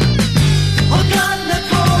 Odgadnę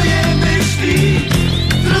twoje myśli,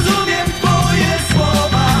 zrozumiem twoje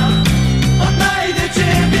słowa. Odnajdę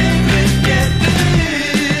ciebie w rytmie tym.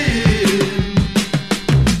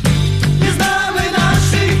 Nie znamy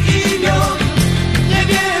naszych imion, nie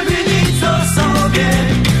wiemy nic o sobie.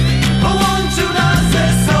 Połączył nas ze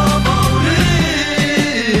sobą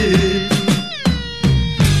rytm.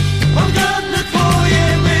 Odgadnę twoje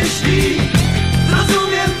myśli,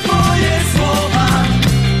 zrozumiem twoje słowa.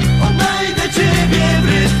 Odnajdę ciebie w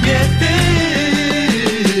rytmie tym.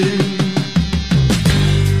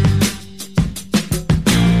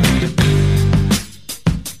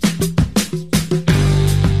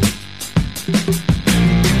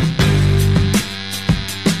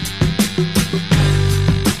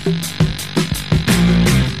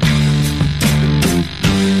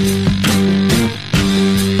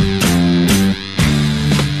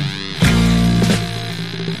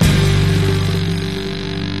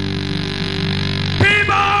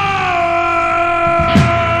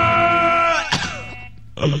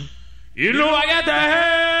 You know I got the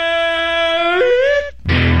hell.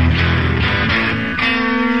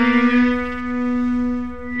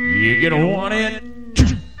 You gonna want it.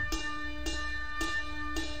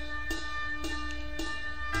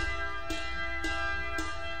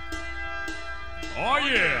 Oh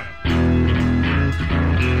yeah.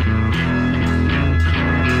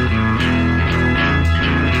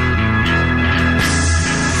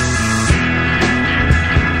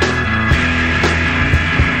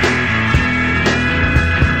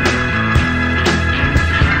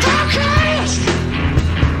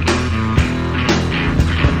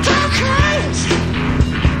 Tracklist!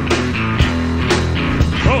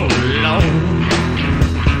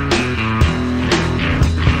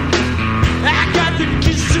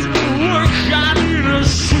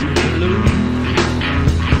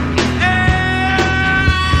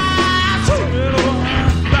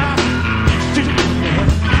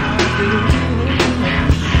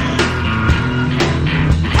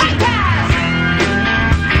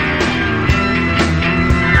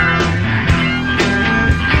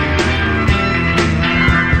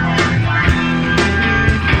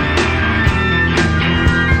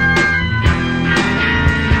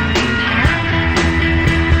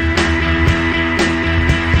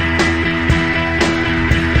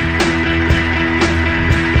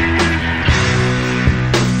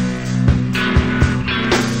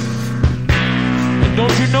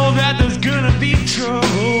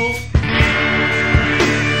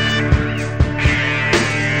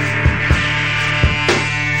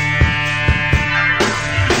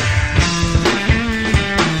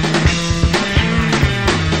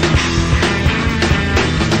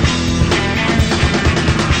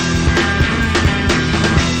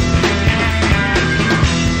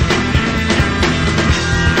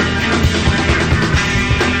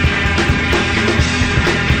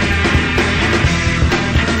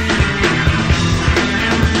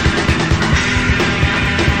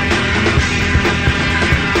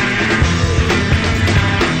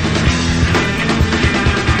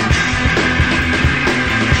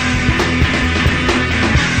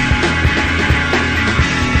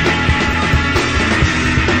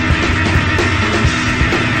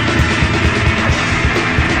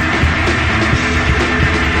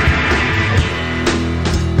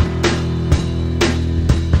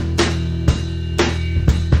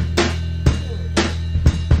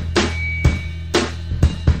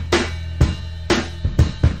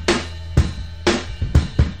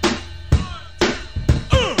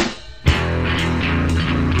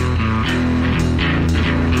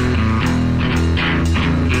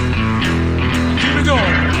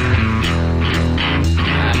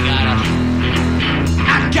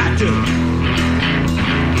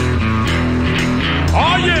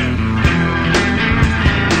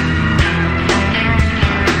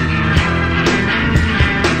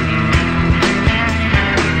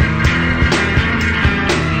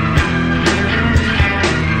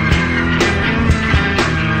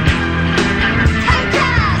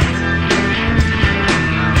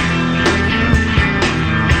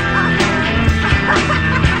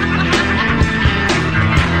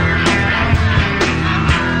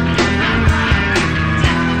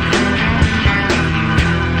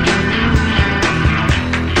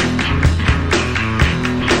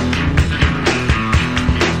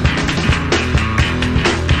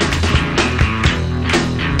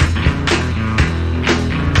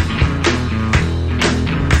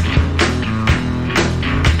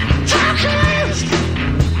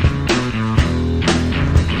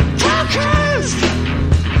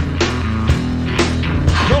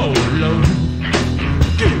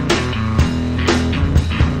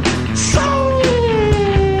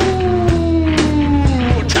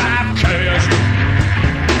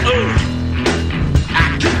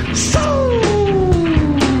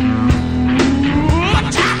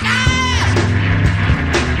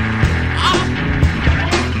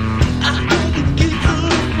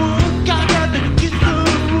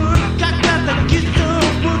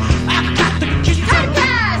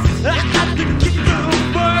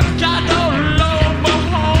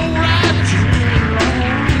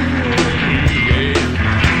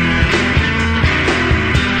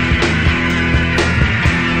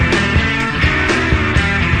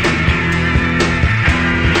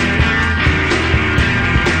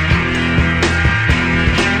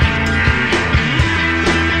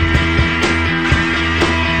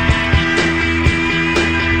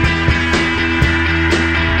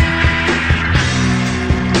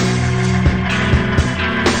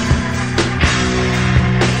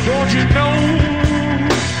 you know.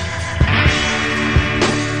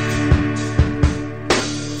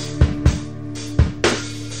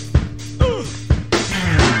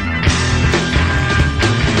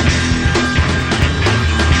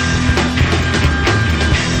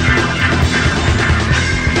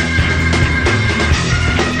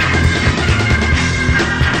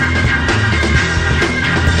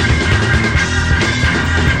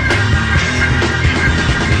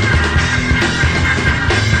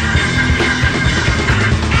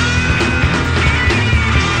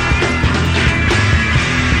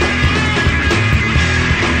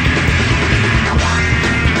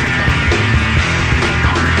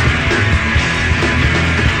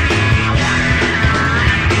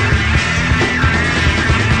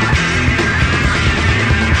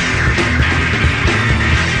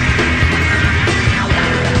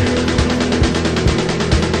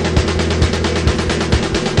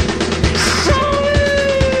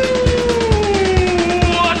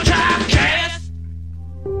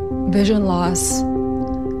 Vision loss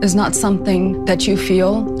is not something that you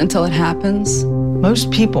feel until it happens. Most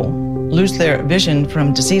people lose their vision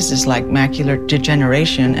from diseases like macular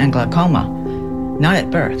degeneration and glaucoma, not at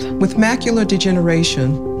birth. With macular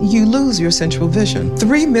degeneration, you lose your central vision.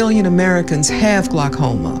 3 million Americans have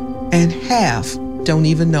glaucoma, and half don't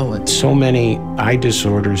even know it. So many eye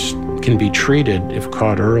disorders can be treated if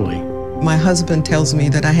caught early. My husband tells me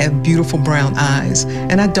that I have beautiful brown eyes,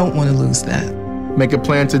 and I don't want to lose that. Make a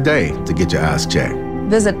plan today to get your eyes checked.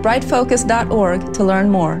 Visit brightfocus.org to learn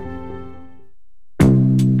more.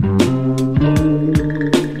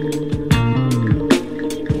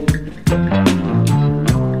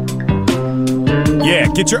 Yeah,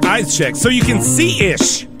 get your eyes checked so you can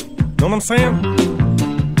see-ish. Know what I'm saying?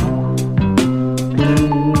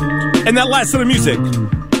 And that last set of music,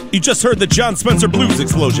 you just heard the John Spencer Blues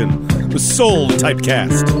Explosion with Soul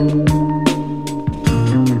Typecast.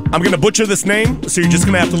 I'm going to butcher this name, so you're just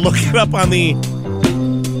going to have to look it up on the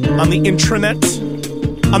intranet,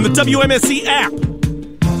 on the WMSE app.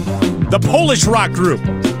 The Polish rock group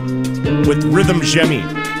with Rythm Ziemi.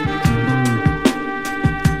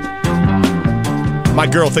 My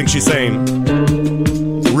girl thinks she's saying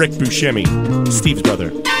Rick Buscemi, Steve's brother.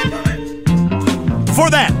 Before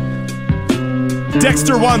that,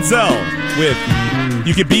 Dexter Wansel with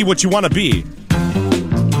You Can Be What You Want to Be.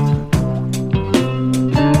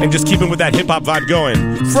 And just keeping with that hip-hop vibe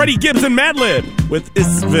going, Freddie, Gibbs, and Madlib with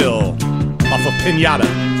Shitsville off of Pinata.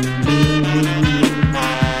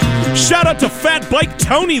 Shout out to Fat Bike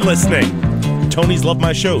Tony listening. Tony's love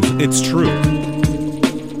my shows. It's true.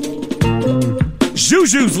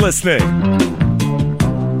 Juju's listening.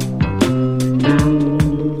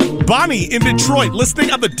 Bonnie in Detroit listening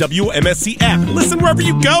on the WMSE app. Listen wherever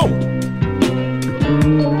you go.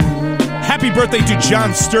 Happy birthday to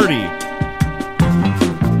John Sturdy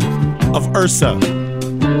of Ursa.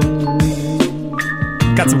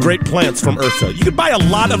 Got some great plants from Ursa. You can buy a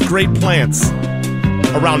lot of great plants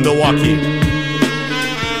around Milwaukee.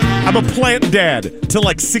 I'm a plant dad to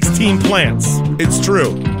like 16 plants. It's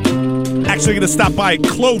true. Actually gonna stop by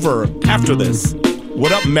Clover after this.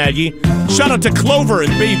 What up, Maggie? Shout out to Clover in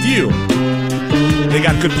Bayview. They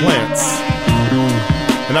got good plants.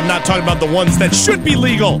 And I'm not talking about the ones that should be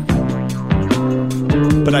legal.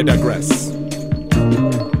 But I digress.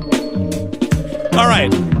 All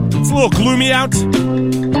right, it's a little gloomy out.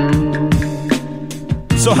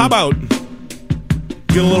 So how about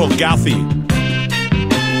get a little gothy?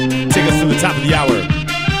 Take us to the top of the hour.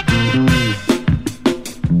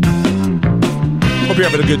 Hope you're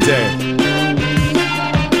having a good day.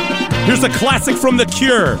 Here's a classic from The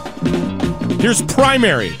Cure. Here's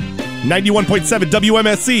Primary, 91.7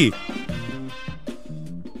 WMSE.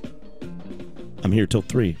 I'm here till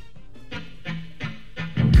 3.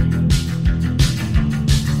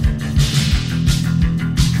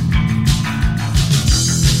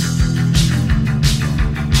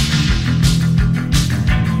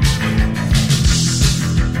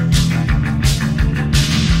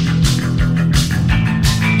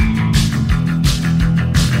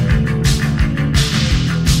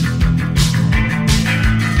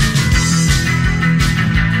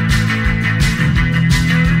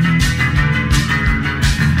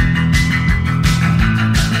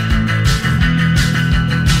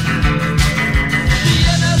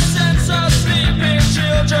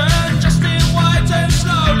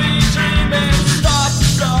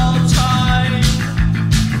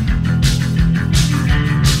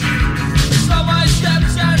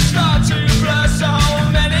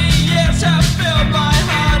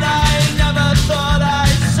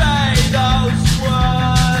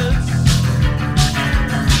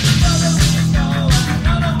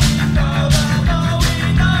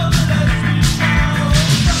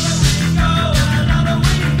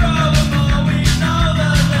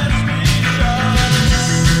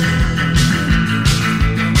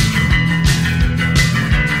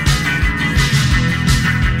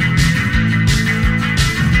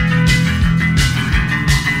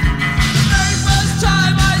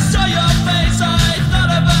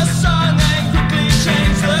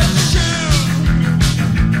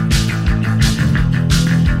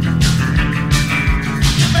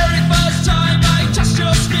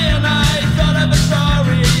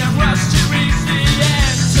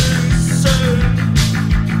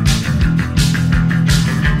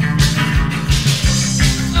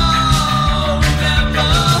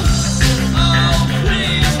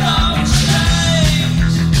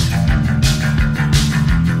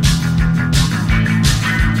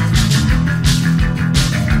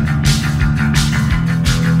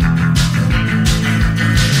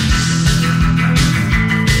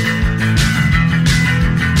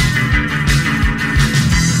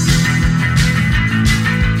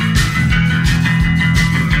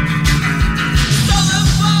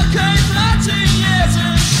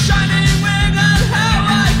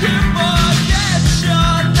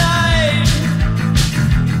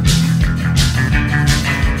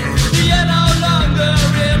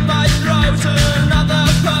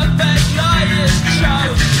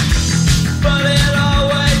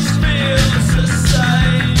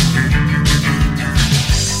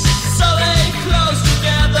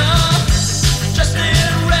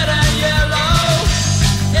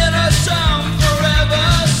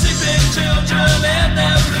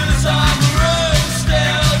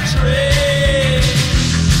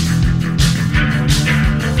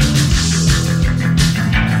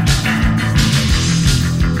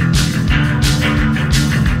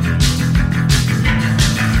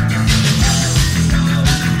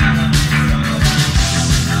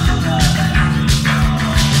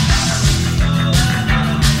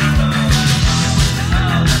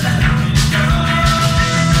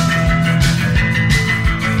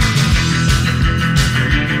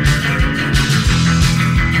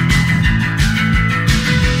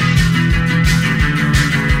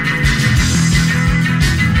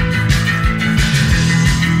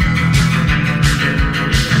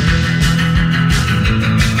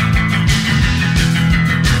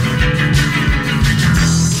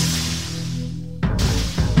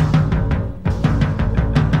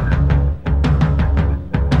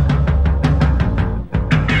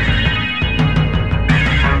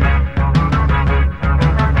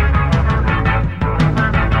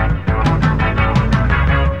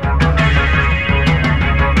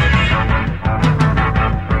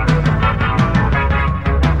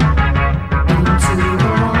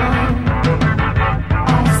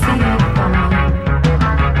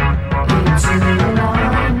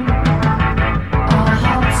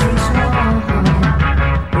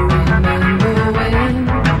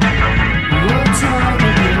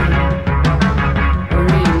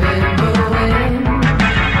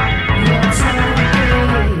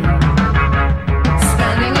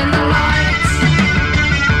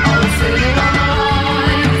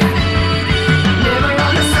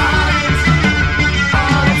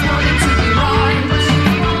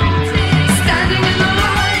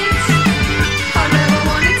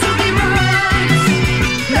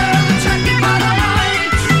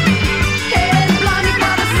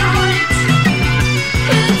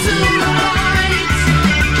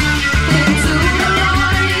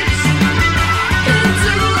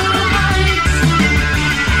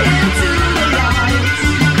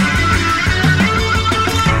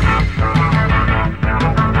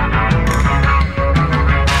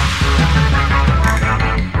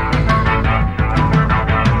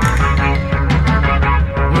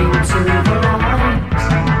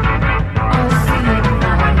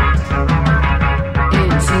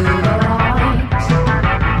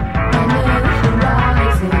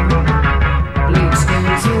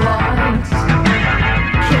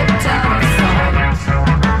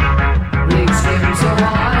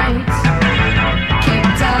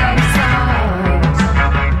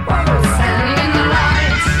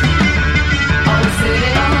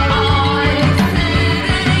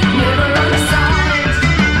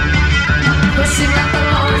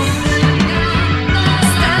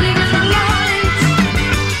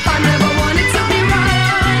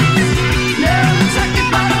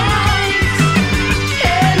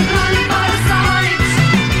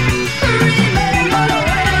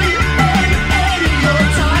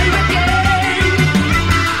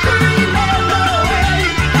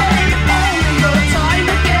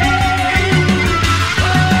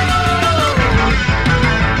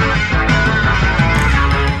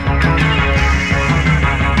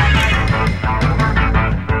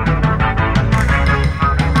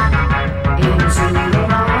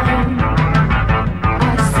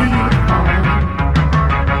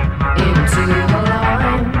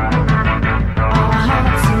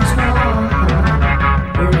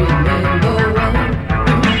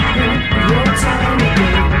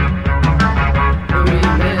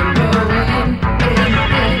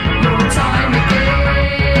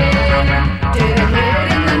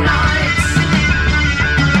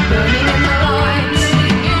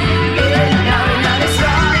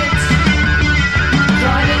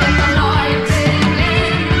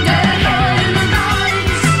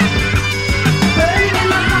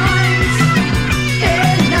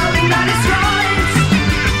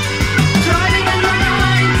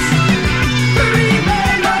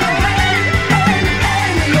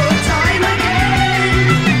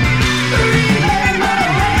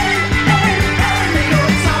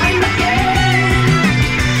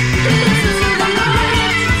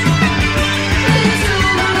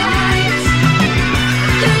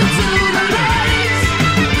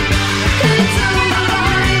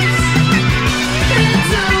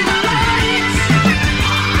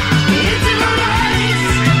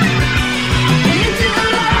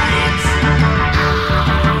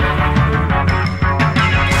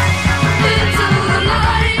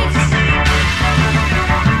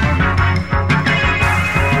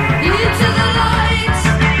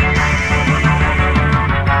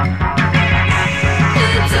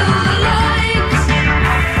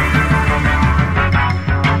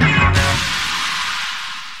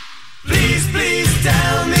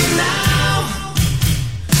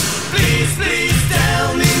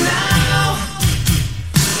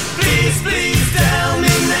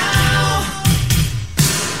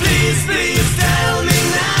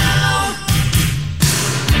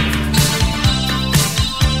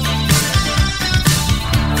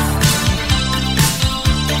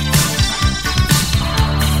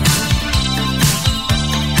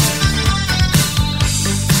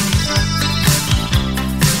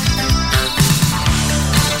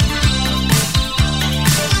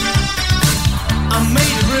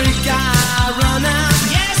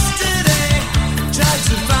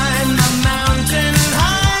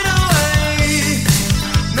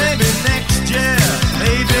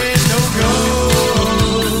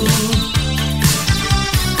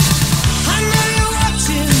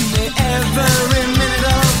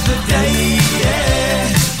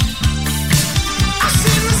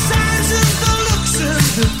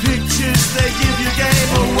 teachers, they give your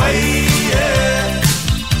game away, yeah.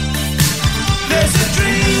 There's a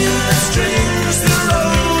dream that strings the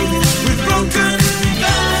road with broken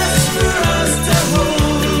glass for us to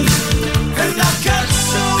hold. And I've got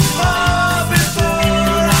so far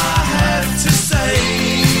before I had to say,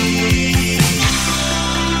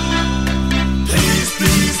 please,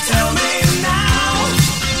 please tell me now,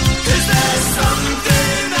 is there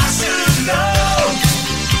something I should know?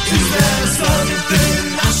 Is there something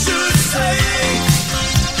I should say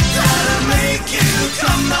that'll make you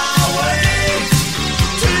come my way?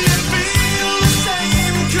 Do you feel the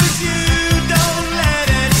same? 'Cause you don't let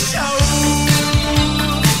it show.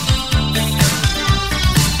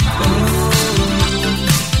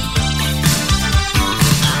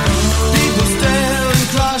 People stare and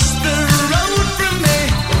cross the road from me,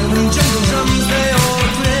 and jungle drums, they all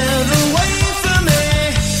clear the way for me.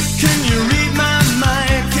 Can you read my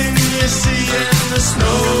mind? Can you see in the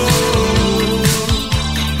snow?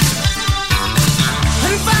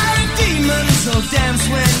 And fiery demons will dance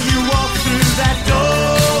when you walk through that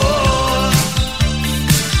door.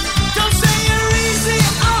 Don't say you're easy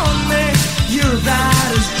on me, you're about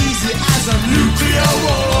as easy as a nuclear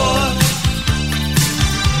war.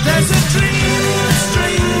 There's a dream that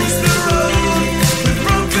strings the road with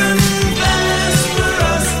broken glass for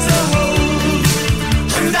us to hold.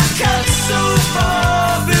 And I got so far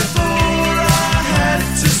before I had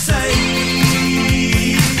to say,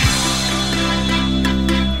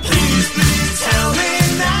 please, please tell me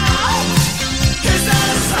now, is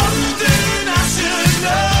there something I should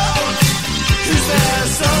know? Is there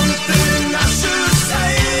something I should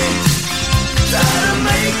say that'll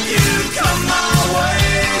make you come my way?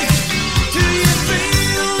 Do you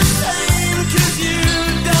feel the same? 'Cause you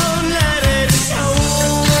don't let it show.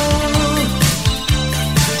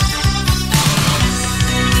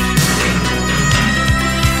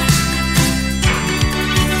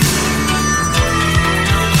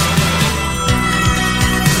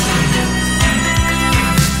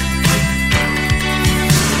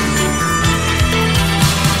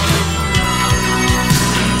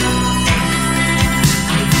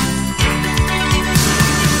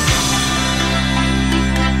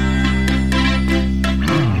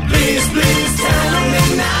 Please, please tell me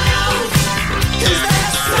now, is there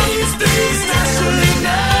something I should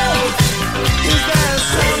know? Is there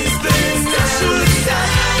something I should say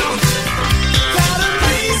that'll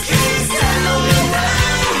make you tell me now?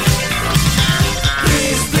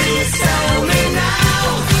 Please, please tell me now,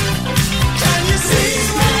 can you see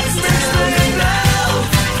what's missing now?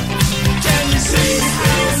 Can you see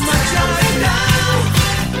how much I know?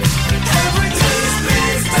 Every taste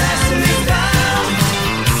is passing me down.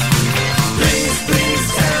 Please, please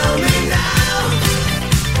tell me now,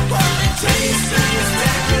 what it tastes is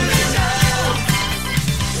taking me down.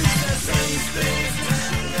 Is there something I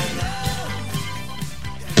should know?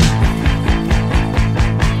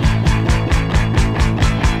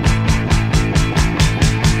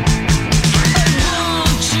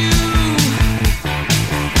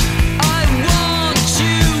 I want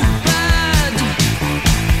you bad.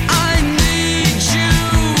 I need you.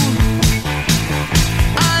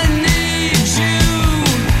 I need you.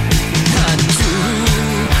 I do.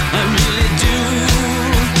 I really do.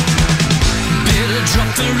 Better drop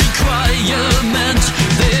the requirement.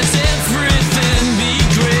 There's everything be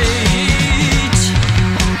great.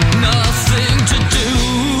 Nothing to do.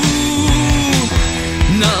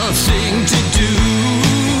 Nothing to do.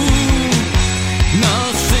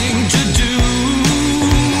 Nothing to do.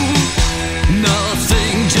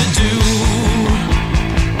 Nothing to do.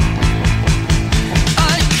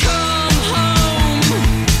 I come home.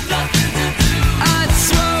 I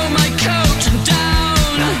throw my coat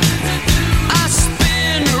down. I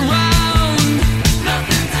spin around.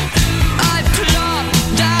 I plop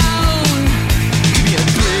down. Give me a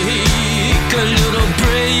break, a little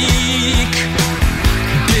break.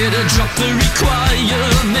 Better drop the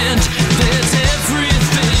requirement. There's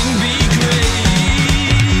everything be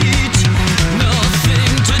great.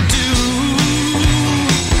 Nothing to do.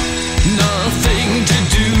 Nothing to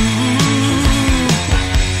do.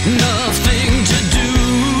 Nothing to do.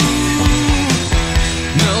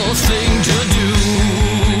 Nothing to do.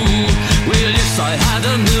 Well, if I had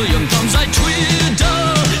a million thumbs, I'd Twitter,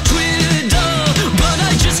 but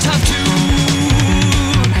I just have to.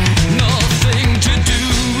 Nothing to do.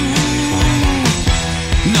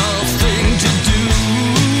 Nothing to do.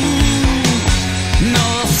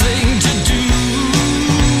 Nothing to do.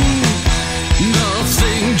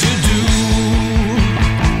 Nothing to do.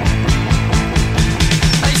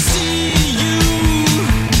 I see you.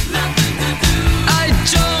 I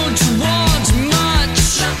don't want much.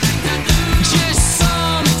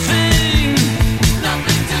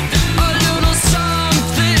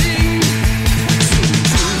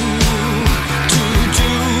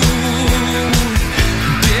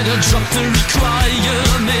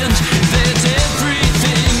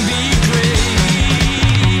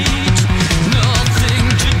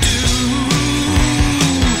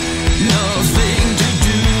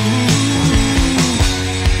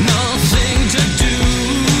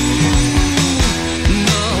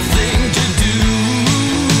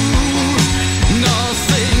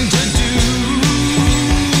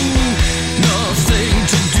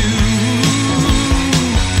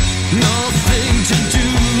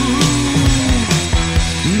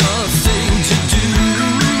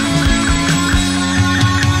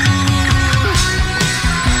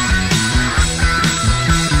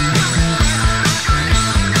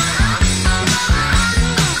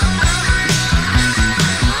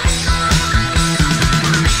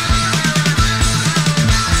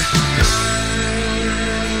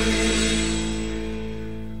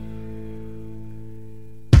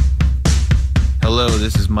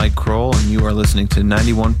 Mike Kroll, and you are listening to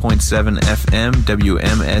 91.7 FM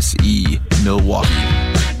WMSE Milwaukee.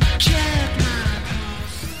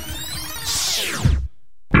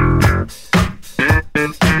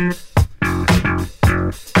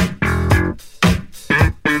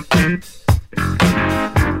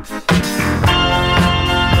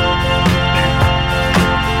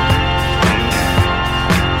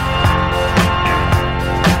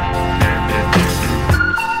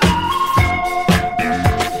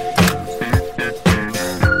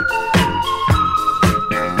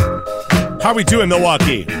 How are we doing,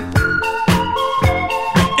 Milwaukee?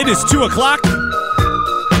 It is 2 o'clock,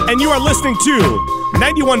 and you are listening to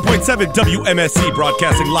 91.7 WMSE,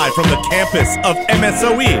 broadcasting live from the campus of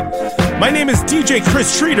MSOE. My name is DJ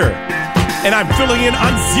Chris Streeter, and I'm filling in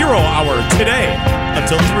on 0 hour today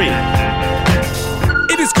until 3.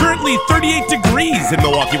 It is currently 38 degrees in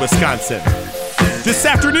Milwaukee, Wisconsin. This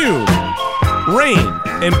afternoon, rain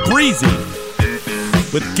and breezy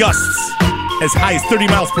with gusts as high as 30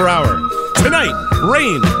 miles per hour. Tonight,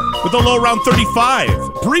 rain with a low around 35.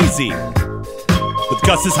 Breezy with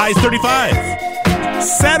gusts as high as 35.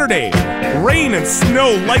 Saturday, rain and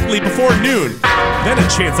snow likely before noon. Then a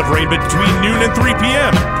chance of rain between noon and 3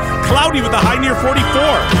 p.m. Cloudy with a high near 44.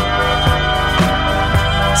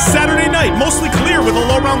 Saturday night, mostly clear with a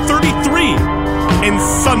low around 33. And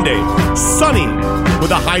Sunday, sunny with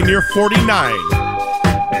a high near 49.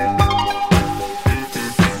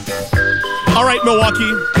 All right,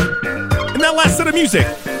 Milwaukee. In that last set of music,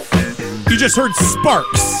 you just heard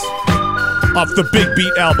Sparks off the Big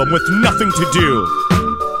Beat album with Nothing to Do.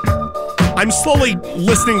 I'm slowly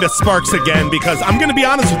listening to Sparks again because I'm going to be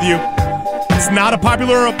honest with you, it's not a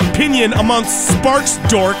popular opinion amongst Sparks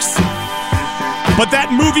dorks, but that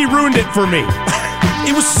movie ruined it for me.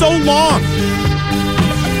 It was so long.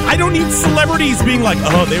 I don't need celebrities being like,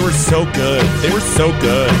 oh, they were so good. They were so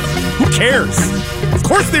good. Who cares? Of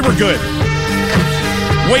course they were good.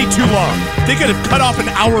 Way too long. They could have cut off an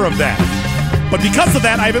hour of that. But because of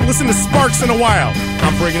that, I haven't listened to Sparks in a while.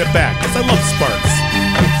 I'm bringing it back because I love Sparks.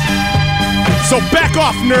 So back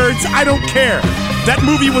off, nerds. I don't care. That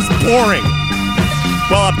movie was boring.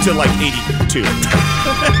 Well, up to like 82.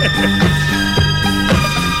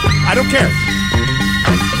 I don't care.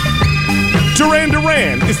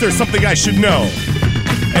 Duran, Is There Something I Should Know?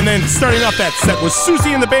 And then starting off that set was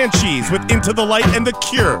Siouxsie and the Banshees with Into the Light and The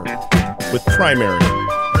Cure with Primary.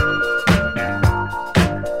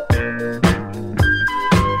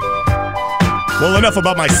 Well, enough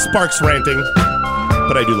about my Sparks ranting,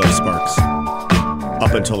 but I do love Sparks.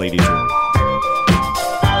 Up until 82.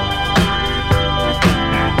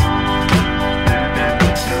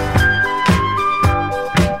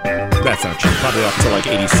 That's not true. Probably up to like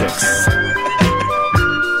 86.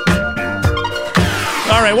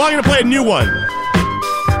 All right, well, I'm going to play a new one.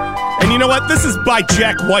 And you know what? This is by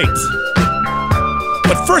Jack White.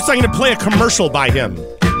 But first, I'm going to play a commercial by him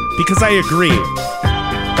because I agree.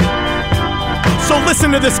 So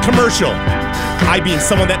listen to this commercial. I, being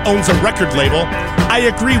someone that owns a record label, I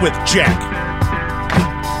agree with Jack.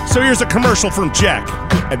 So here's a commercial from Jack,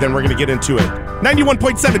 and then we're going to get into it.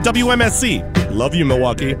 91.7 WMSE. Love you,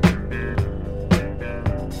 Milwaukee.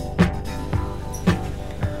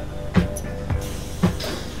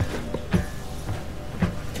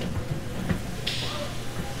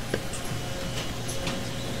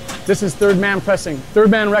 This is Third Man Pressing,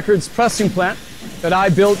 Third Man Records pressing plant that I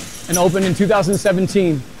built and opened in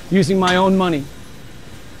 2017 using my own money.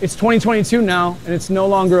 It's 2022 now, and it's no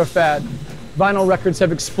longer a fad. Vinyl records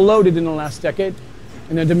have exploded in the last decade,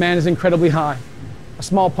 and their demand is incredibly high. A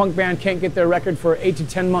small punk band can't get their record for 8 to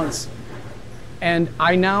 10 months. And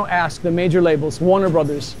I now ask the major labels, Warner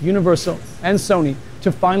Brothers, Universal, and Sony,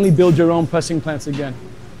 to finally build your own pressing plants again.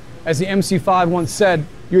 As the MC5 once said,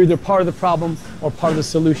 you're either part of the problem or part of the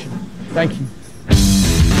solution. Thank you.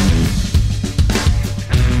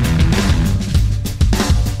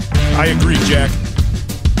 I agree, Jack.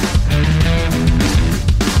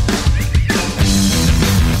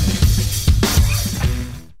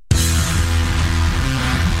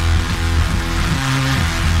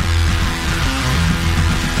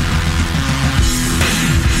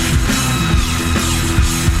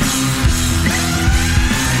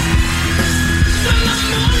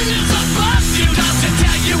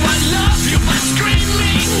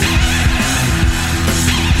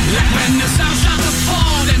 Like when the sound starts to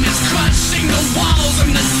fall and it's crushing the wall.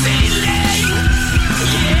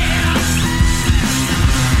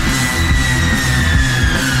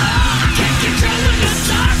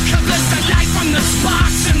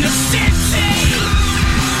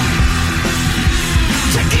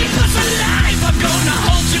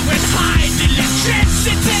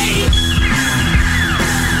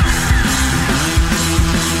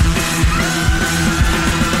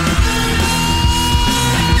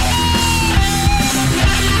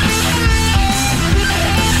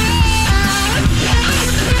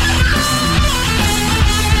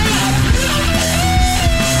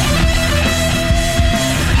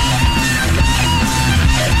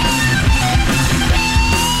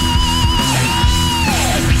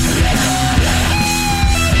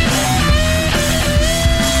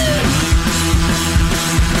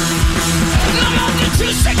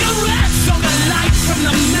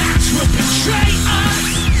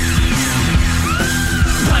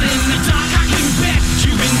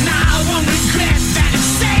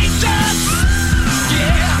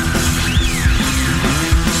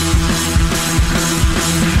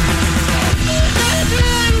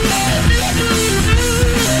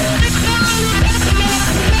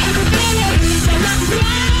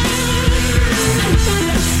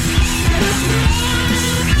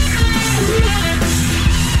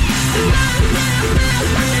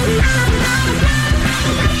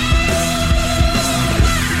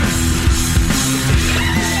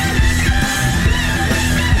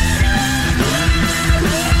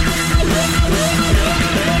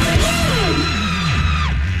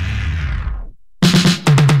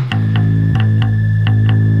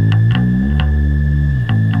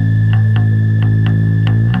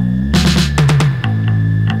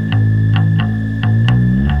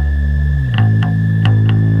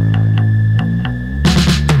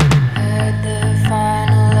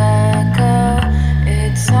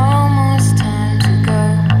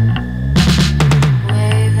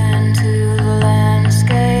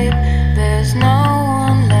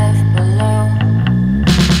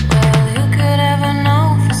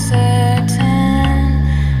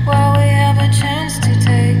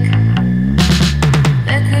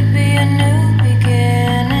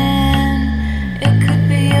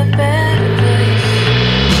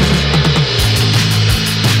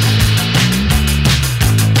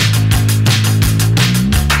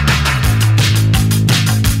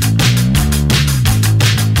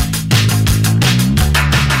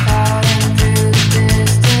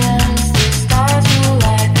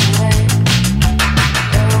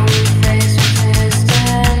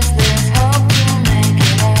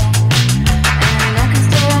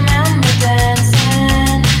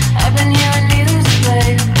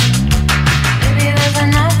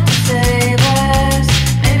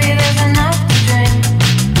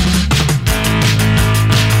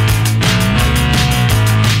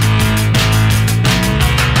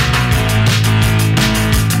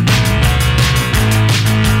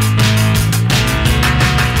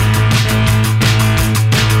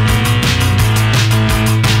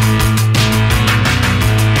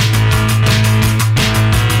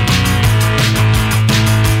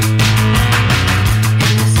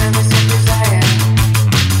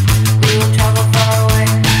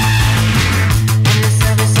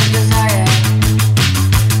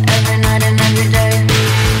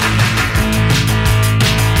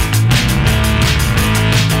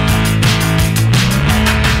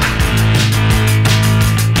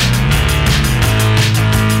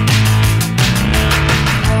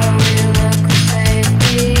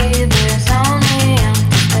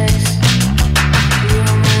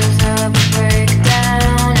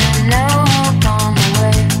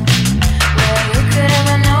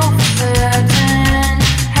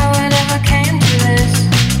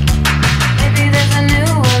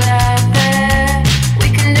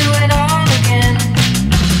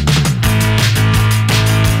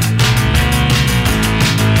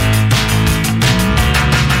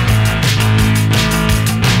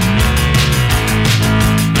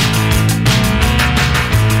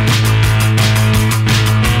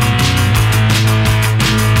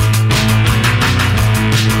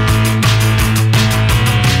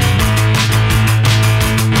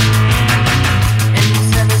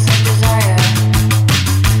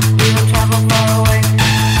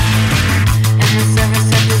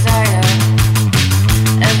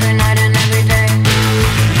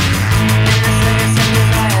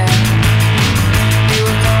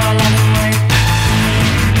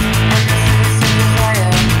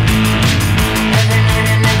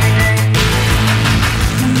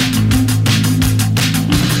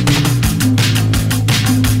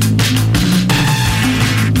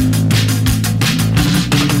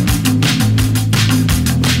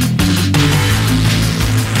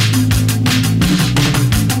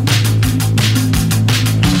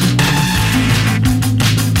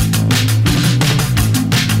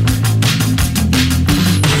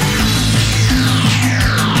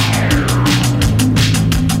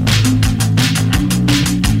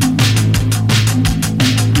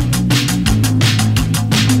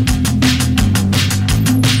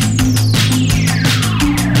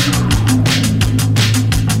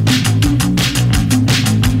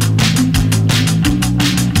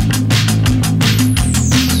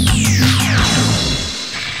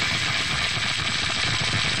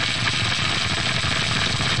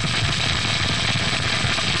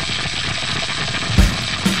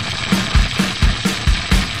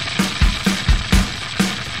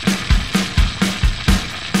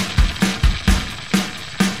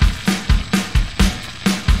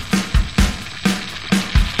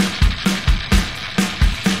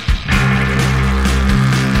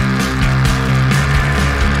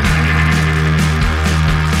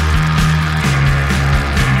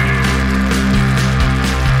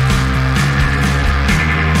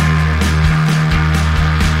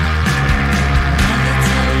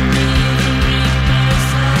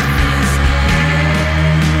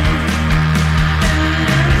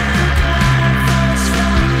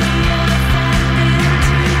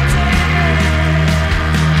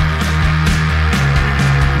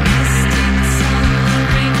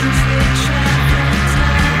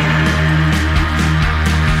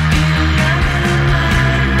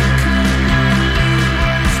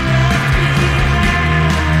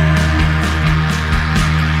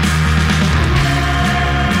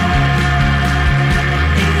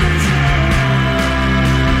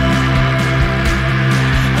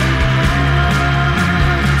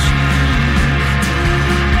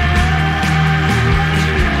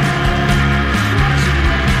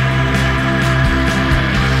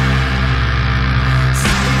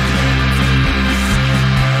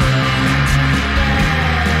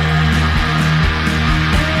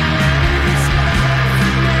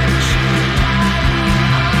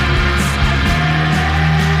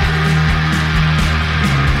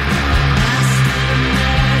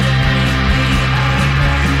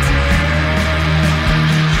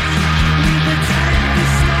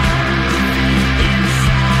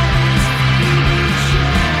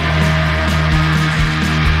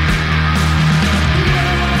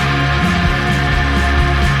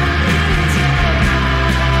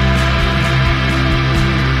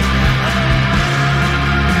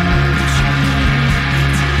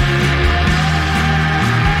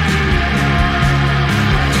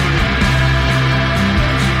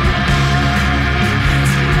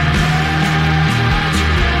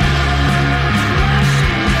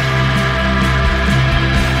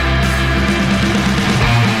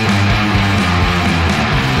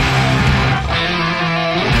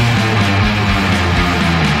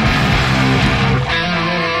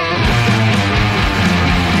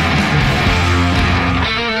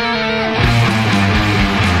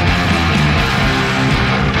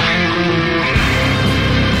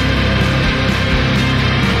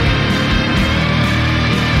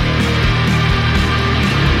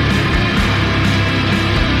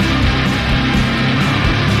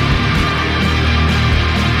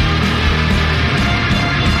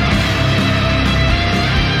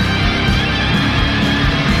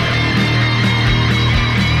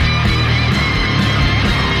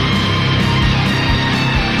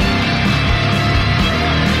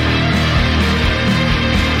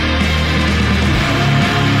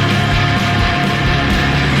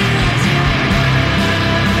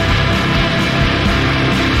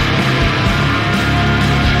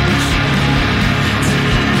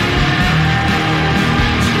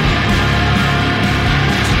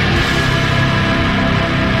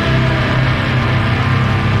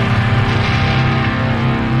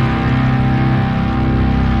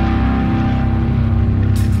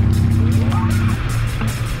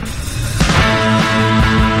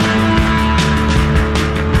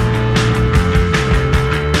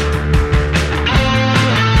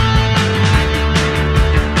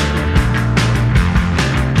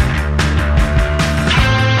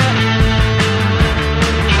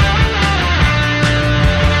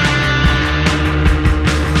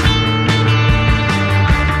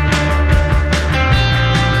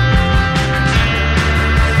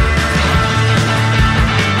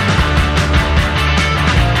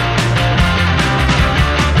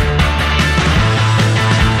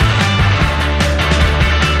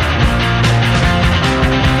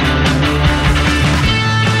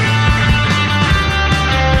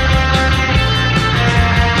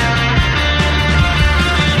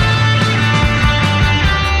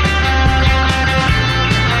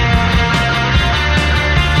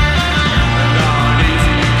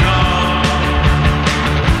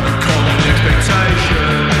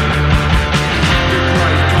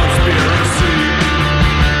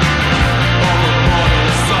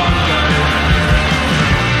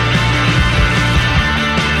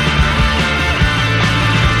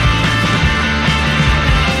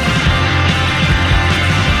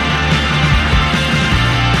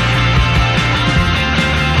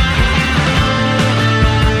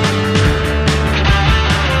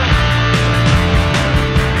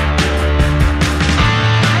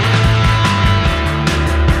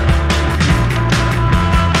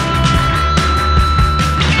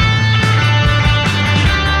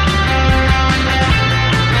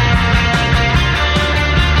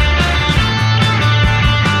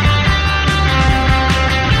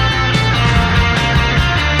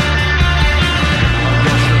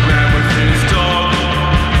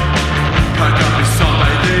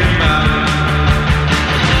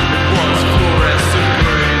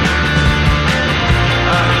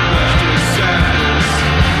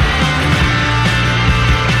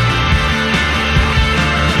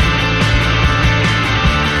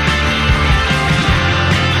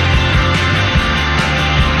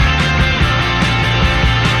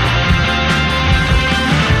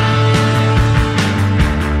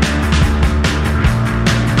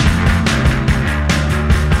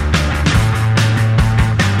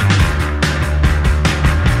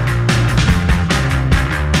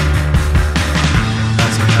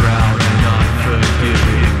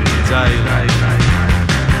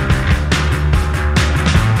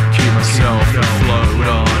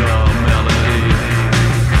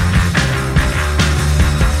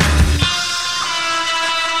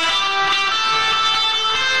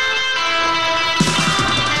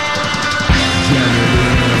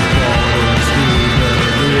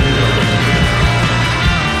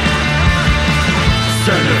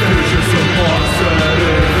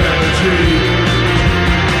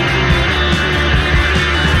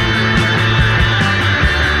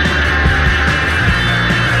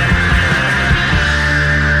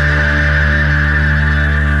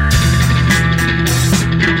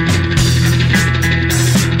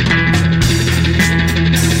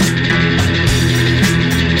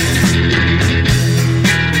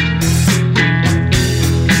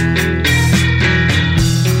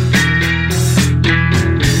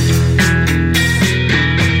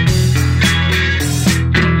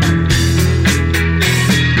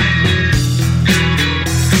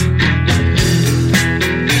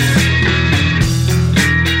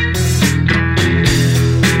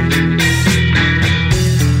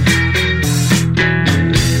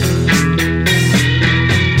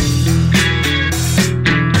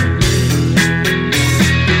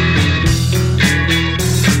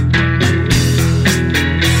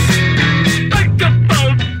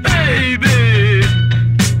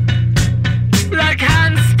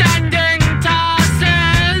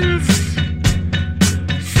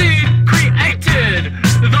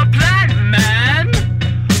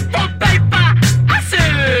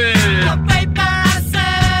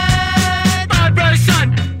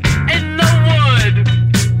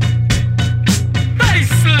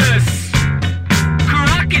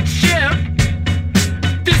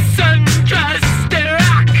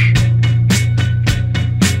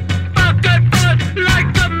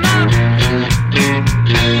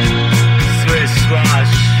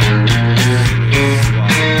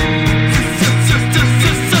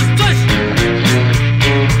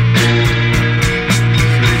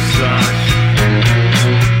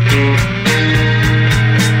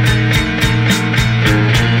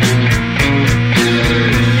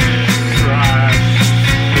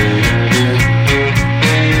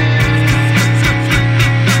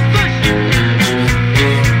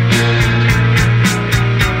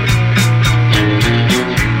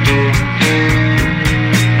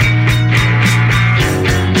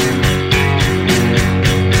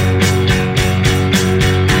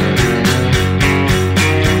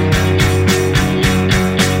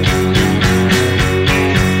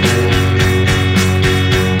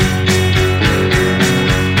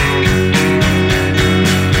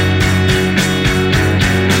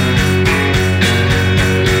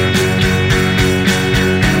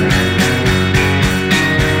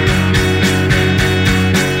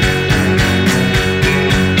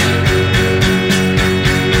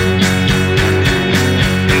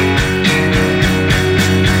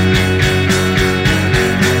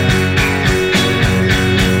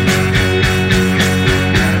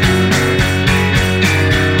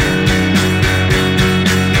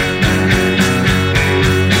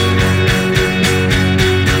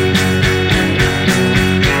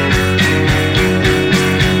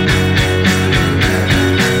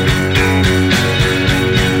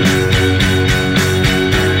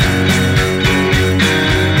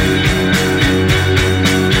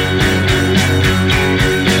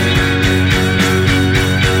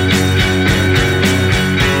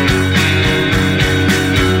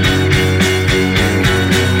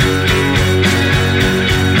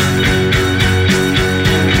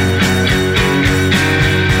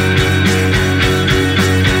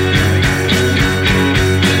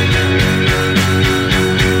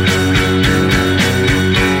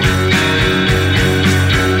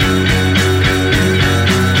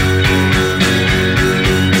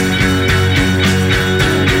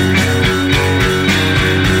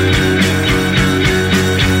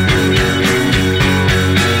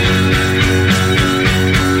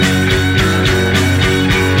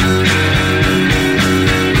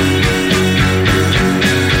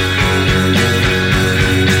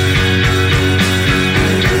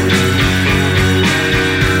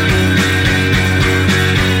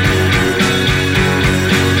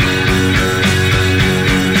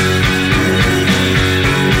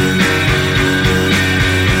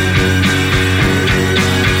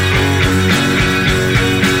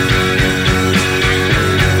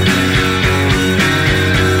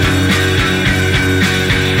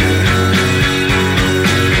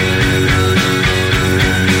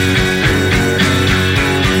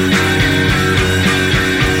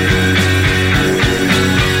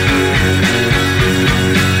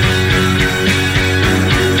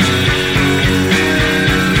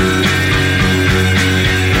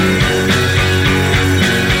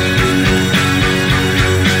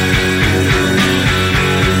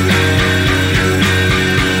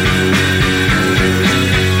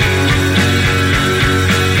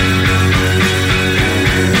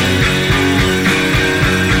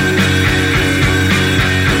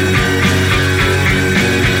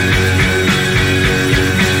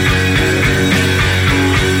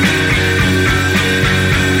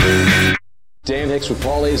 Mix with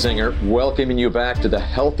Paul Azinger, welcoming you back to the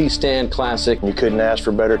Healthy Stand Classic. You couldn't ask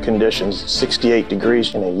for better conditions. 68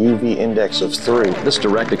 degrees and a UV index of 3. This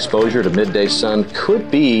direct exposure to midday sun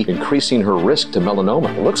could be increasing her risk to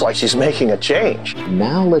melanoma. It looks like she's making a change.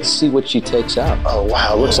 Now let's see what she takes out. Oh,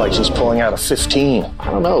 wow. It looks like she's pulling out a 15.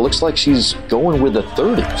 I don't know. It looks like she's going with a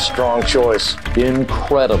 30. Strong choice.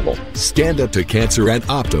 Incredible. Stand Up to Cancer and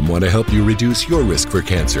Optum want to help you reduce your risk for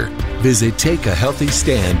cancer. Visit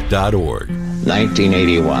takeahealthystand.org.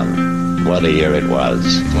 1981. What a year it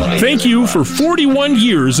was. Thank you for 41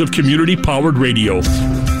 years of community-powered radio.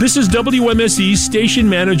 This is WMSE's station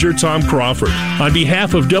manager, Tom Crawford. On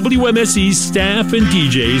behalf of WMSE's staff and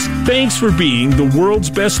DJs, thanks for being the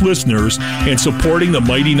world's best listeners and supporting the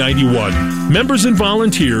Mighty 91. Members and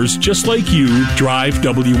volunteers, just like you, drive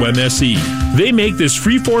WMSE. They make this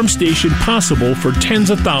freeform station possible for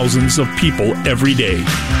tens of thousands of people every day.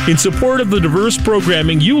 In support of the diverse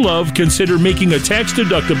programming you love, consider making a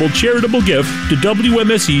tax-deductible charitable gift to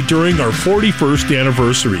WMSE during our 41st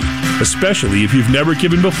anniversary. Especially if you've never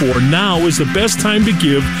given before, now is the best time to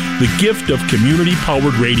give the gift of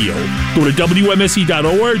community-powered radio. Go to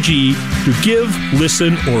WMSE.org to give,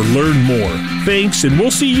 listen, or learn more. Thanks, and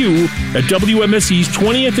we'll see you at WMSE's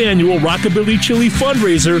 20th Annual Rockabilly Chili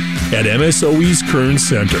Fundraiser at MSOE's Kern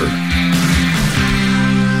Center.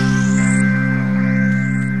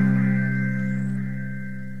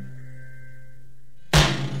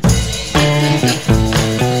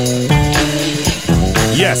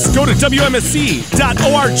 Yes, go to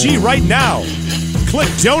WMSE.org right now. Click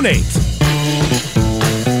donate.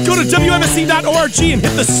 Go to WMSE.org and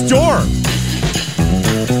hit the store.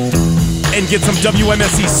 And get some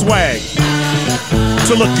WMSE swag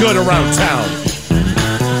to look good around town.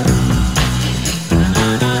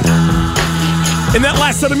 In that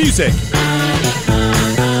last set of music,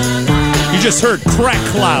 you just heard Crack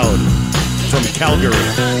Cloud from Calgary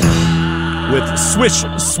with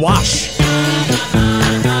Swash.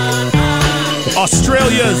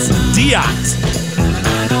 Australia's DIÄT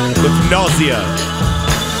with Nausea.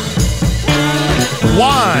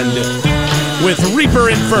 Wand with Reaper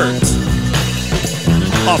Invert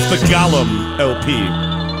off the Gollum LP.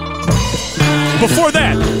 Before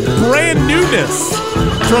that, brand newness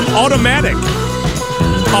from Automatic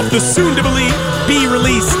off the soon-to-be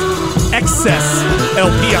released Excess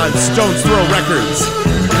LP on Stone's Throw Records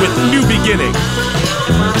with New Beginning.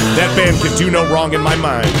 That band can do no wrong in my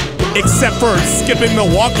mind, except for skipping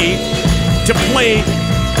Milwaukee to play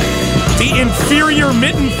the Inferior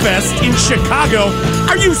Mitten Fest in Chicago.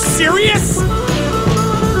 Are you serious?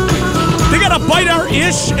 They gotta bite our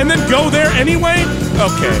ish and then go there anyway?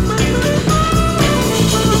 Okay.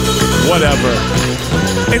 Whatever.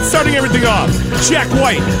 And starting everything off, Jack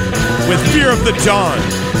White with Fear of the Dawn.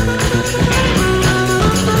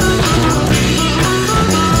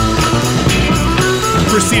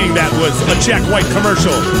 Preceding that was a Jack White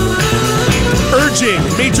commercial urging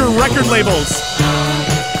major record labels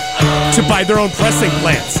to buy their own pressing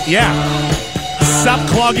plants. Yeah. Stop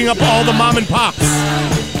clogging up all the mom and pops.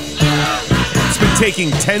 It's been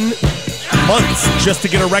taking 10 months just to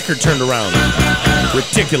get a record turned around.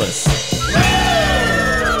 Ridiculous.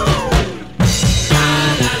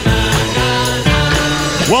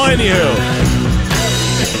 Well, anywho,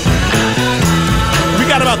 we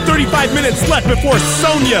got about 35 minutes left before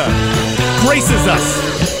Sonia graces us.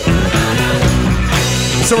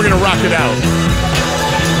 So we're gonna rock it out.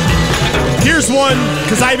 Here's one,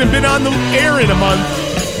 because I haven't been on the air in a month.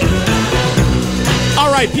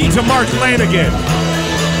 R.I.P. to Mark Lanigan.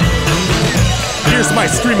 Here's my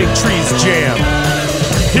Screaming Trees jam.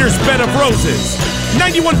 Here's Bed of Roses.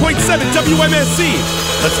 91.7 WMSE.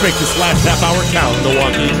 Let's make this last half hour count,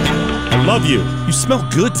 Milwaukee. I love you. You smell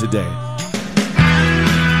good today.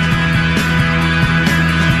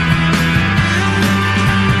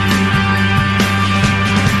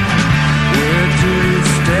 Where do you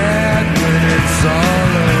stand when it's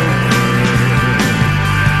all over?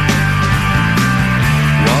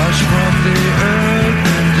 Wash from the earth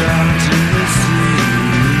and down to the sea.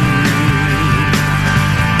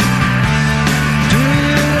 Do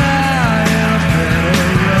you lie in a bed of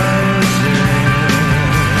roses?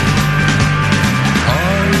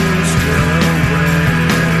 Are you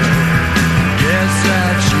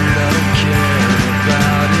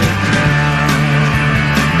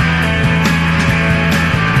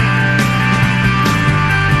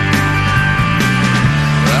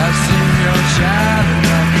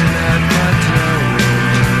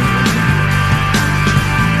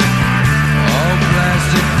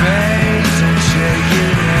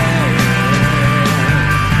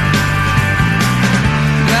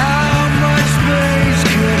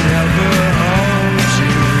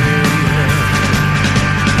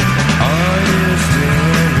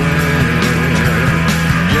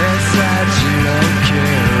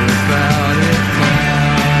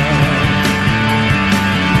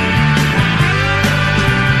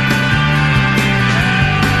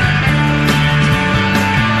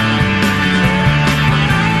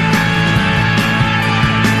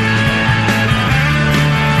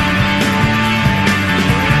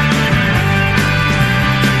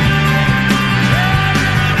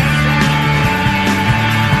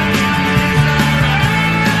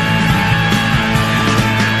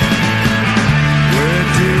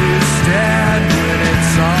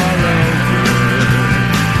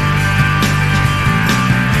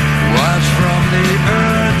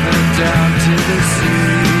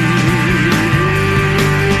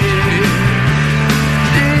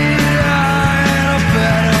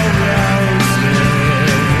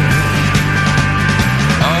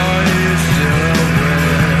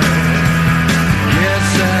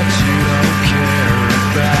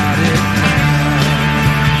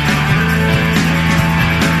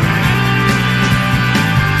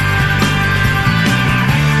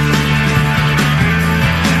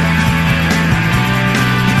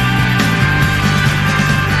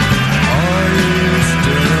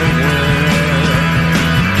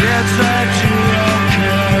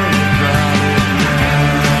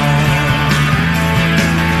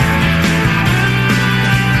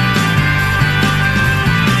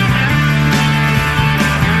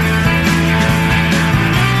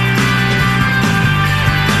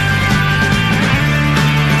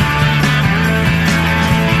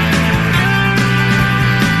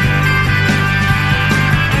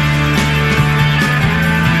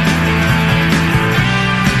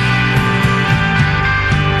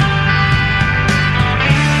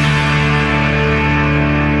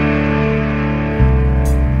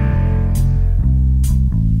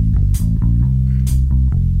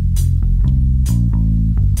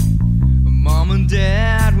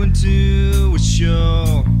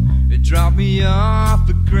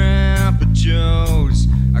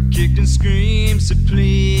kicked and screamed, so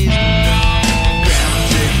please Grandma,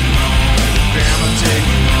 take me home. Grandma, take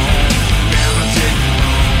me home. Grandma, take me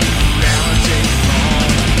home. Grandma, take me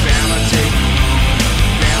home. Grandma, take me home.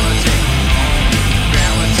 Grandma, take me home.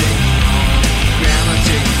 Grandma, take me home. Grandma,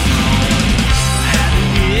 take me home. I had to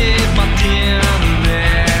eat my dinner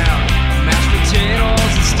there, mashed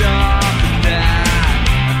potatoes and stuff like that.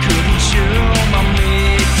 I couldn't chew my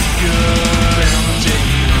meat too good. Grandma, take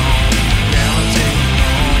me home. Grandma, take me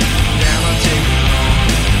home. Grandma, take me home.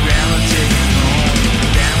 Grandma, take me home.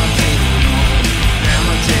 Grandma, take me home.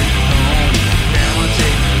 Grandma, take me home. Grandma,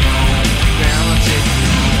 take me home. Grandma, take me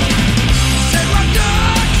home. Said, "Why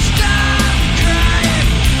don't you stop crying?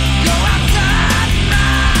 Go outside and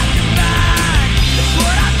ride your bike." That's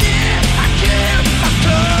what I did. I killed my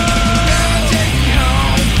clothes. Grandma, take me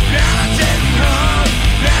home. Grandma, take me home.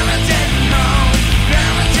 Grandma, take me home.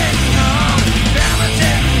 Grandma, take me home. Grandma,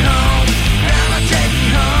 take me home. Grandma, take me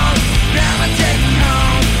home. Grandma, take me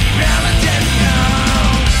home. Grandma, take me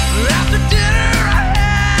home. After dinner, I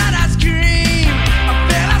had ice cream. I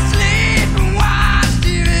fell asleep and watched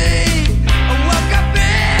TV. I woke up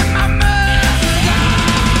in my mother's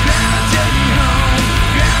arms. Grandma, take me home.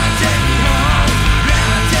 Grandma, take me home.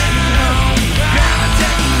 Grandma, take me home. Grandma,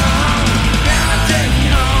 take me home. Grandma, take me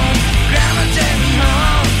home. Grandma, take me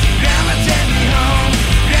home. Grandma, take me home.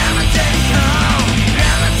 Grandma, take me home.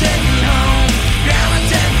 Grandma, take me home. Grandma,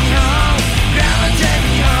 take me home. Grandma, take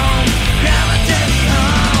me home. Grandma, take me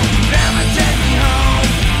home. Grandma, take me home.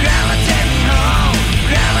 Grandma, take me home.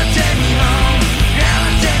 Grandma, take me home.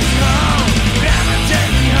 Grandma, take me home. Grandma,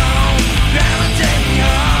 take me home. Grandma, take me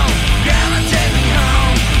home. Grandma, take me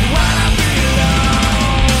home. While I belong.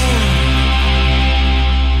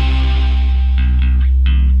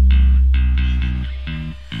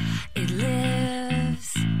 It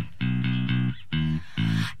lives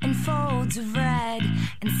in folds of red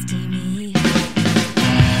and steamy.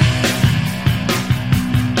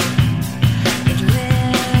 It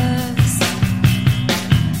lives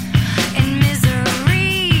in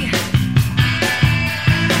misery.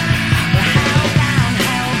 We're hellbound,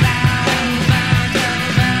 hellbound, hellbound,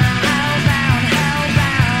 hellbound, hellbound,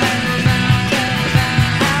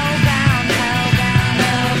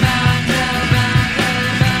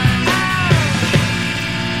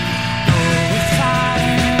 Oh, we're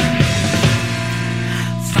falling,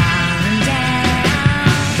 falling down,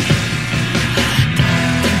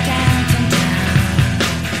 down, down, down, down.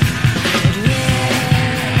 It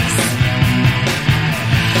lives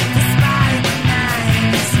despite the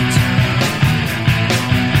night syndrome.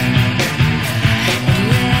 It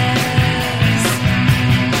lives,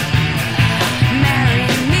 marry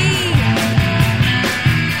me.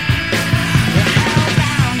 We're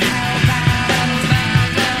hellbound, hellbound,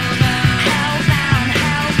 hellbound, hellbound,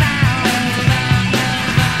 hellbound.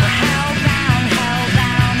 We're hellbound,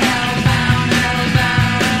 hellbound, hellbound,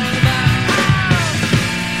 hellbound.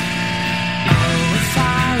 Oh, we're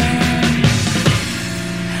falling,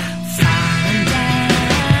 falling down,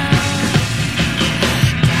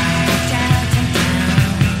 down, down, down, down,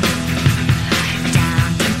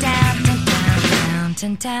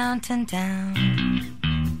 down, down, down, down.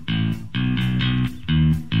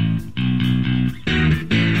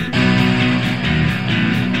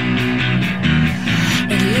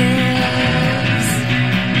 It lives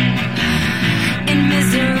in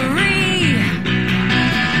misery.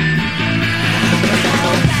 We're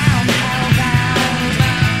hellbound, hellbound,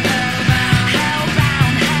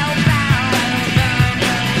 hellbound,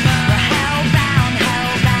 hellbound. We're hellbound,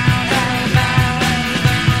 hellbound, hellbound.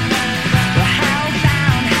 We're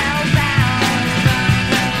hellbound, hellbound.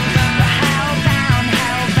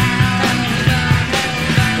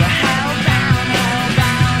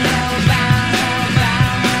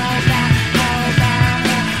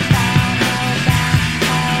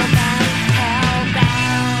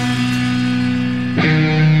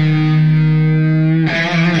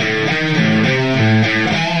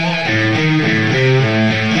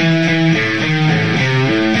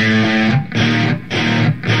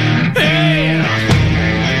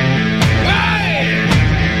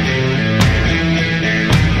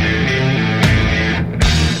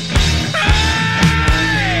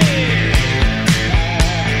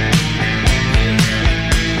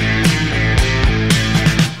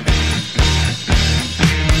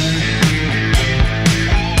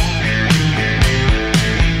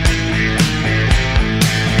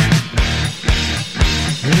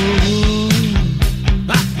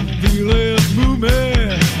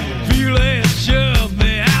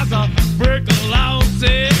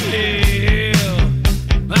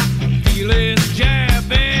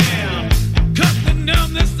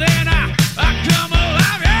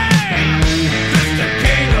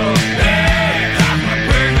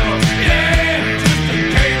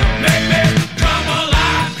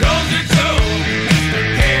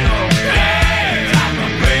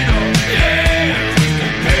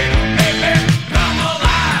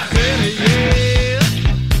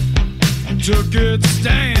 took it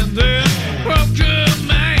standing, broke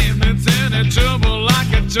commandments, and it tumbled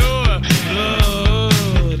like a toy.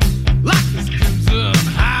 Blood, like this crimson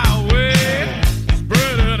highway,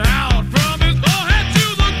 spreading out from his forehead to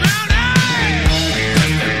the ground. Hey!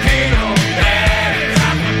 Staccato, yeah,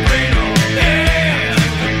 staccato, yeah,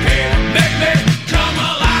 staccato, make me come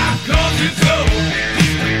alive, 'cause it's so.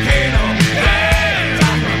 Staccato, yeah,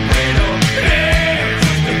 staccato, yeah,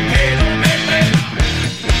 staccato, make me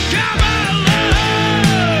come alive.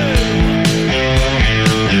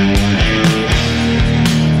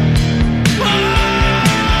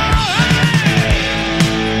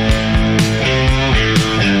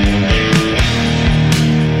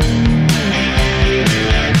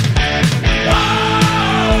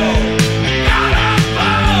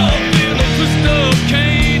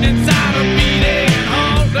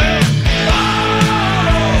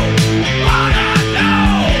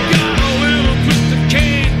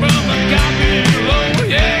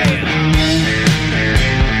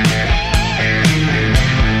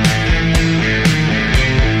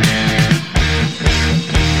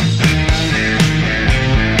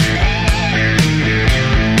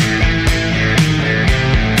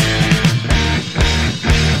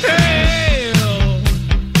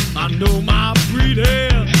 I know my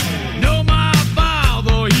breeding, know my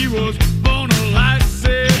father, he was born a light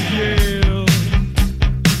said, yeah.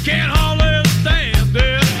 Can't hardly stand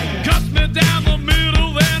it, cuts me down the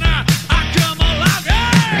middle, then I come alive,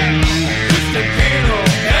 yeah. Staccato,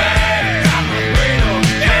 yeah, staccato,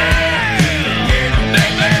 yeah, staccato,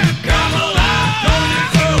 make me come alive,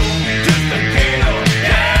 staccato, yeah, staccato,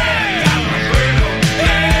 yeah,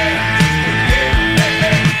 make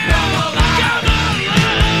me come alive.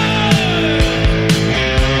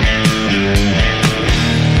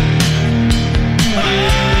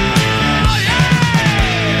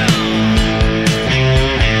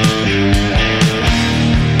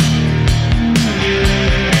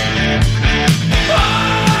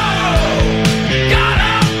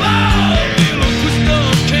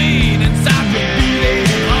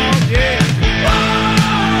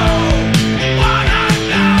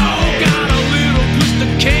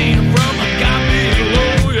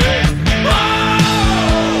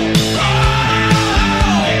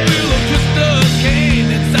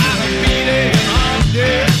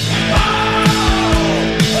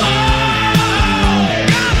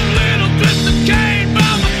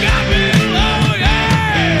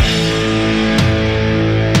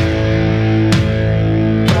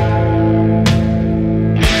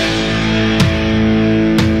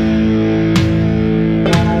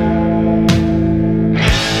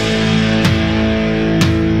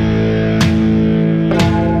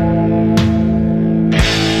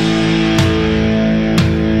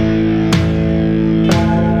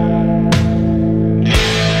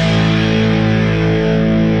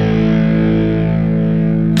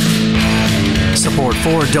 Support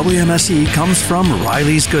for WMSE comes from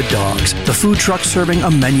Riley's Good Dogs, the food truck serving a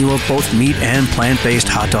menu of both meat and plant-based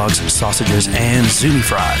hot dogs, sausages, and Ziemi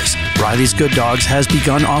fries. Riley's Good Dogs has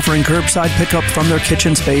begun offering curbside pickup from their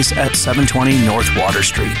kitchen space at 720 North Water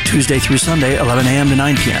Street, Tuesday through Sunday, 11 a.m. to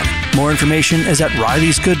 9 p.m. More information is at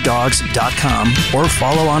rileysgooddogs.com or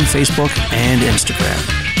follow on Facebook and Instagram.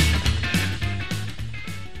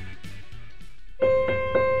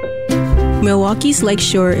 Milwaukee's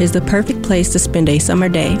Lakeshore is the perfect place to spend a summer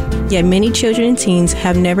day, yet many children and teens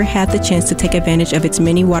have never had the chance to take advantage of its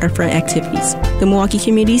many waterfront activities. The Milwaukee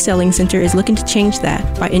Community Sailing Center is looking to change that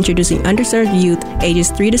by introducing underserved youth ages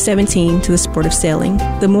 3 to 17 to the sport of sailing.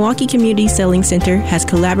 The Milwaukee Community Sailing Center has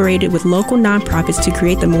collaborated with local nonprofits to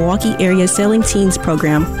create the Milwaukee Area Sailing Teens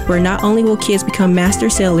program, where not only will kids become master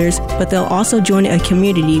sailors, but they'll also join a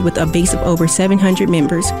community with a base of over 700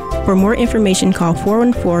 members. For more information, call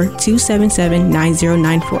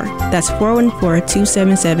 414-277-9094. That's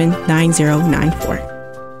 414-277-9094.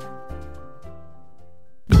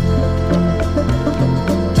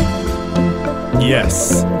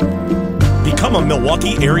 Yes. Become a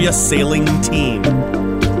Milwaukee area sailing team.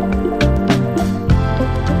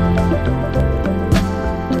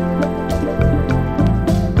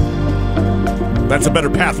 That's a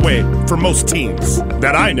better pathway for most teens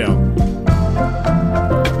that I know.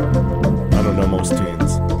 I don't know most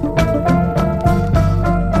teens.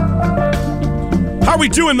 How are we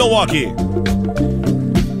doing, Milwaukee?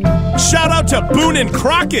 Shout out to Boone and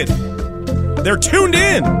Crockett. They're tuned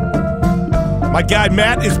in. My guy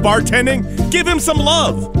Matt is bartending. Give him some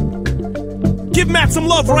love. Give Matt some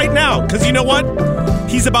love right now, because you know what?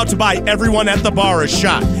 He's about to buy everyone at the bar a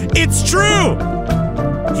shot. It's true.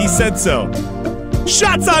 He said so.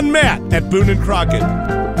 Shots on Matt at Boone and Crockett.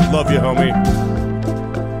 Love you, homie.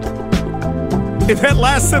 In that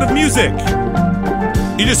last set of music,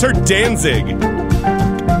 you just heard Danzig.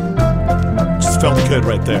 Just felt good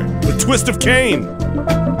right there. The Twist of Cain.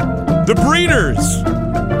 The Breeders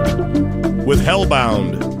with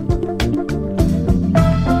Hellbound.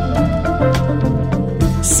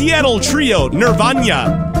 Seattle Trio,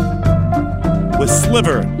 Nirvana with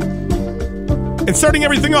Sliver. And starting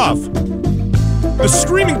everything off, the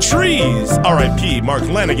Screaming Trees, R.I.P. Mark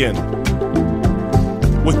Lanigan,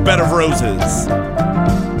 with Bed of Roses.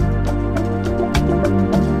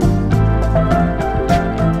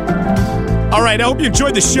 All right, I hope you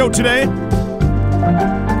enjoyed the show today.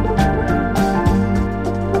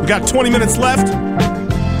 We got 20 minutes left. I'm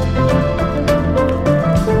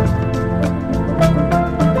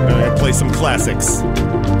gonna play some classics.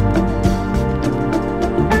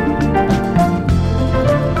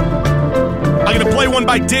 I'm gonna play one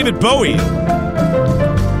by David Bowie.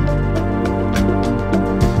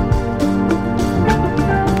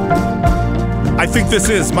 I think this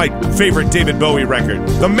is my favorite David Bowie record.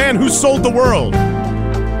 The Man Who Sold the World.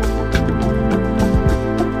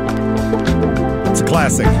 It's a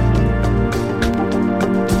classic.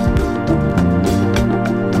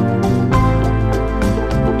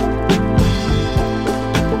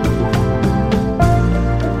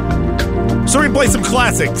 So we're gonna play some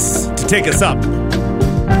classics to take us up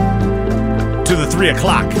to the 3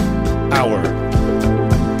 o'clock hour.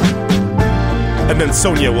 And then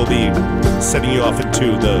Sonia will be setting you off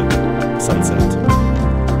into the sunset.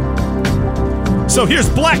 So here's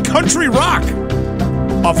Black Country Rock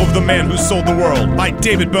off of The Man Who Sold the World by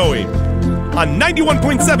David Bowie on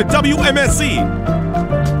 91.7 WMSE.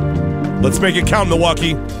 Let's make it count,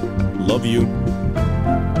 Milwaukee. Love you.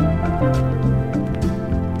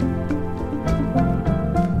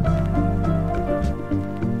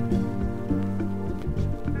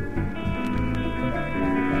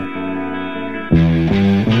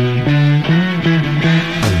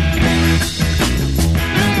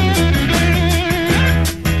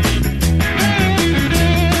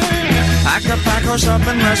 Up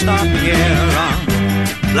and rest up here on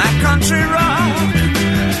Black Country Rock.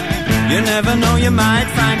 You never know, you might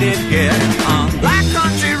find it here on Black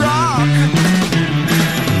Country Rock.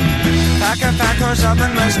 Pack us up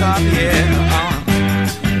and rest up here on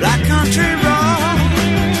Black Country Rock.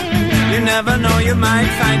 You never know, you might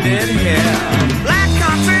find it here on Black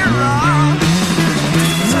Country Rock.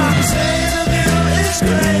 Some say the view is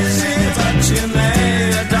crazy, but you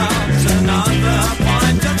may adopt another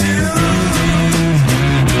point of view.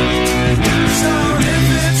 So if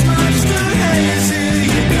it's much too hazy,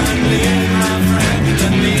 you can leave my friend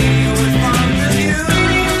and me with one of you.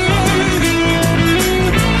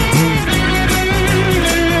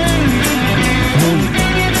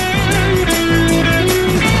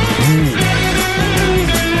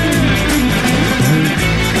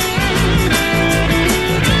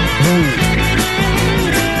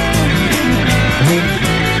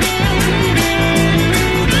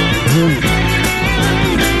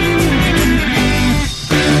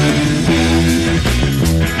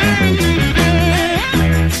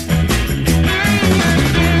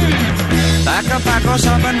 Pack us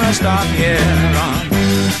up and rest up here on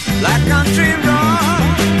Black Country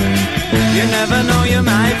Rock. You never know, you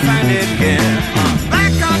might find it here on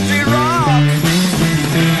Black Country Rock.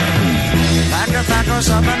 Pack us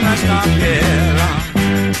up and rest up here on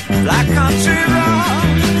Black Country Rock.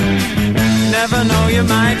 Never know, you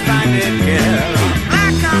might find it here on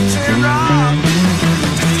Black Country Rock.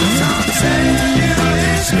 Some say you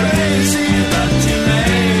is crazy, but you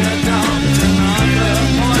may adopt another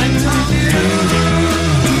point of view.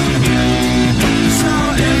 So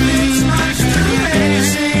if it's much too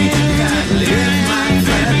hazy, you can leave my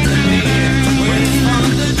friend and me with on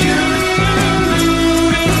the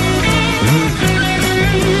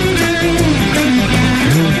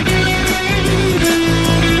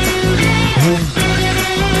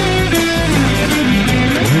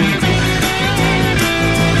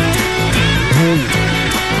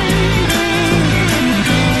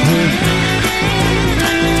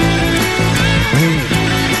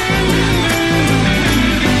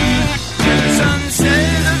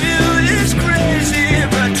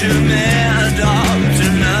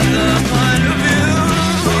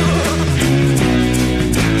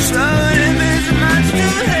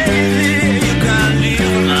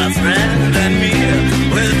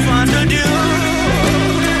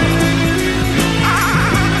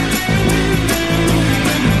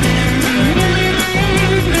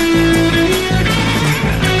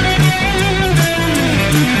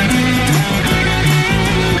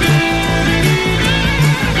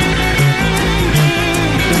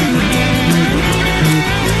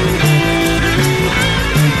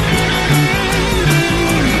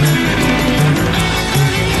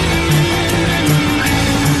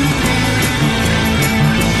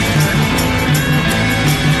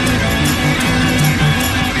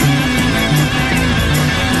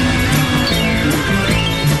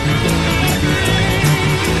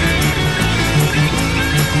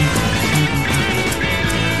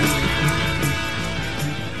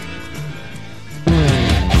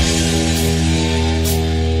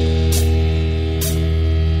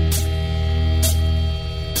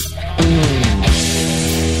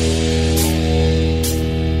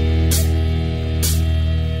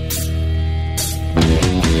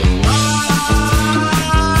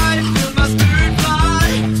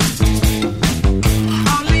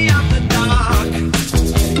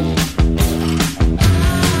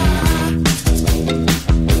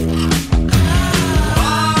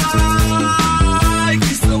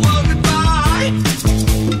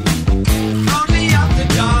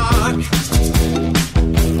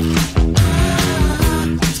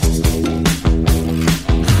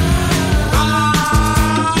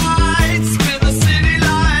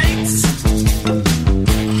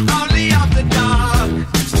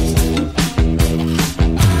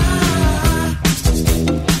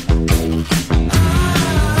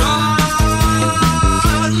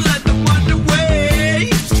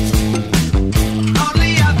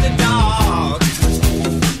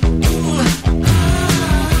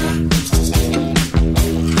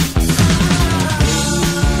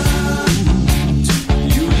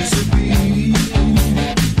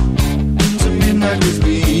with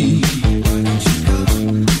me? Why don't you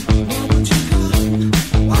come? Why won't you come?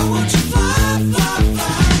 Why won't you fly, fly,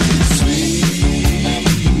 fly? Sweet,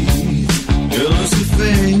 elusive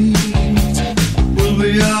fate will be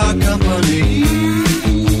our company.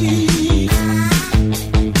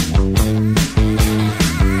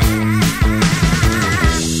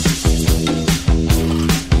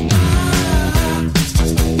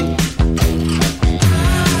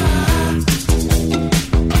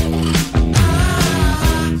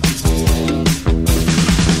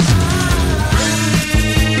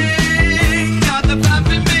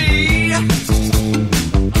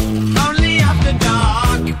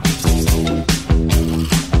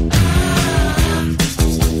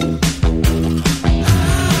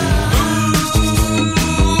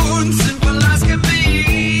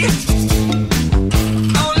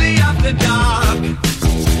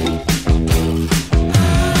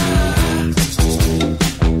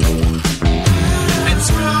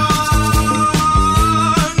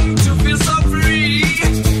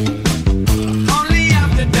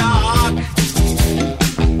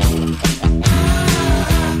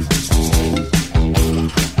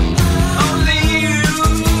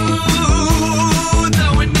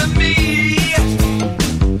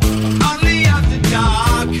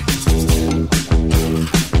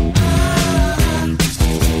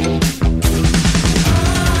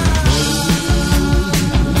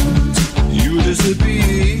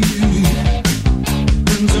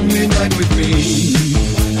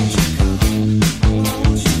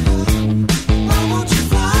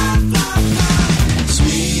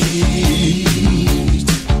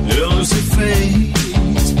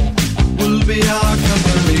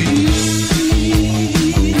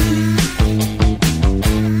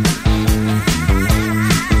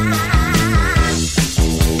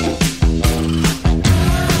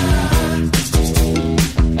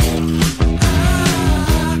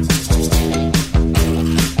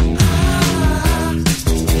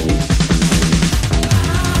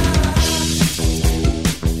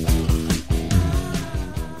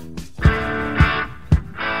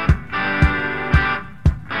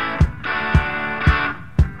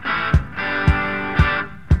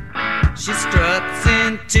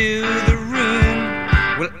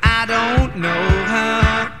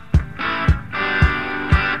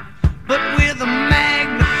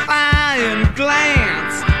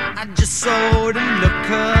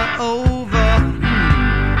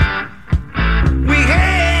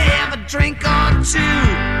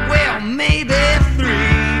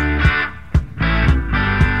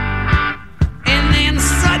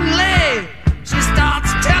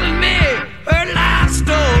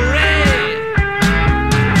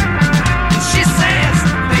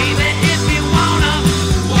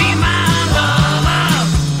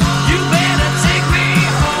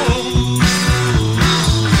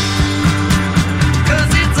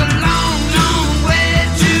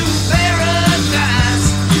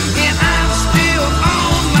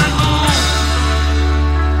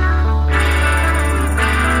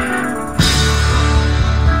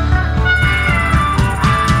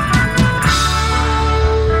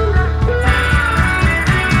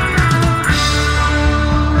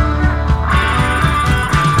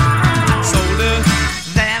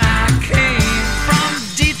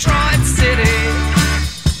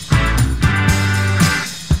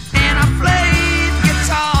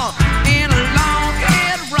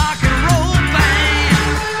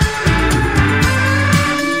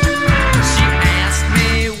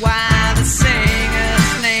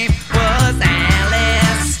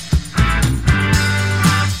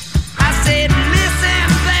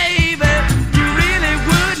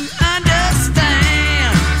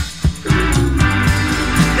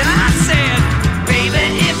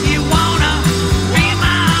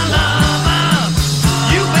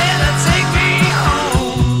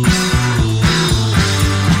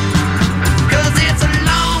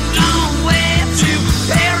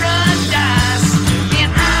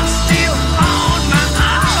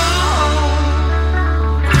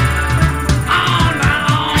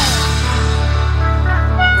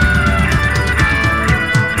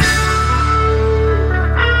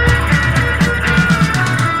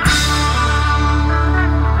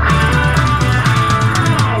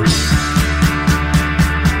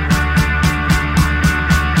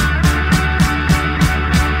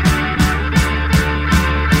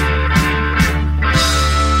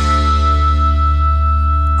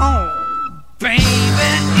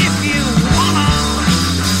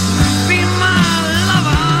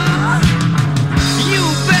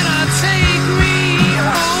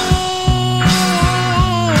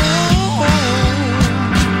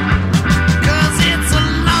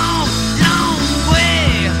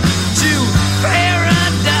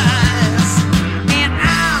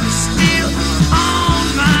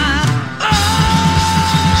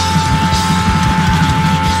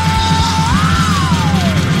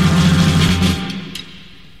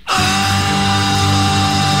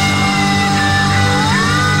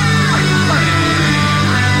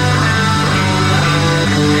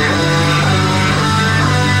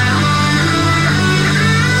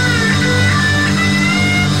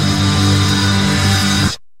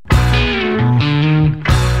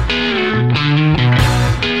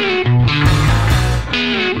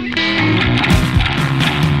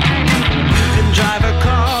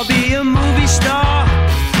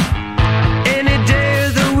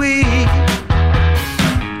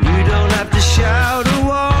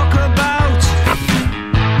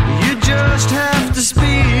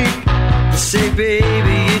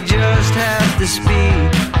 the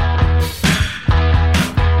speed.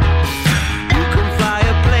 You can fly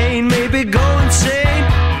a plane, maybe go insane.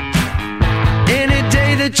 Any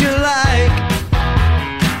day that you like.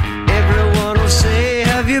 Everyone will say,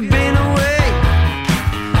 have you been away?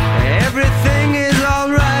 Everything is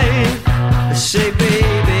alright. I say,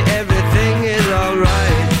 baby, everything is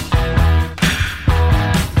alright.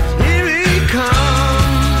 Here he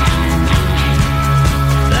comes.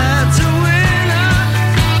 That's a winner.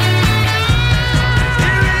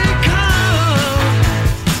 Here he comes.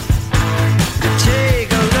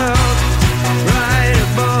 Take a look right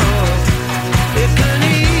above. You can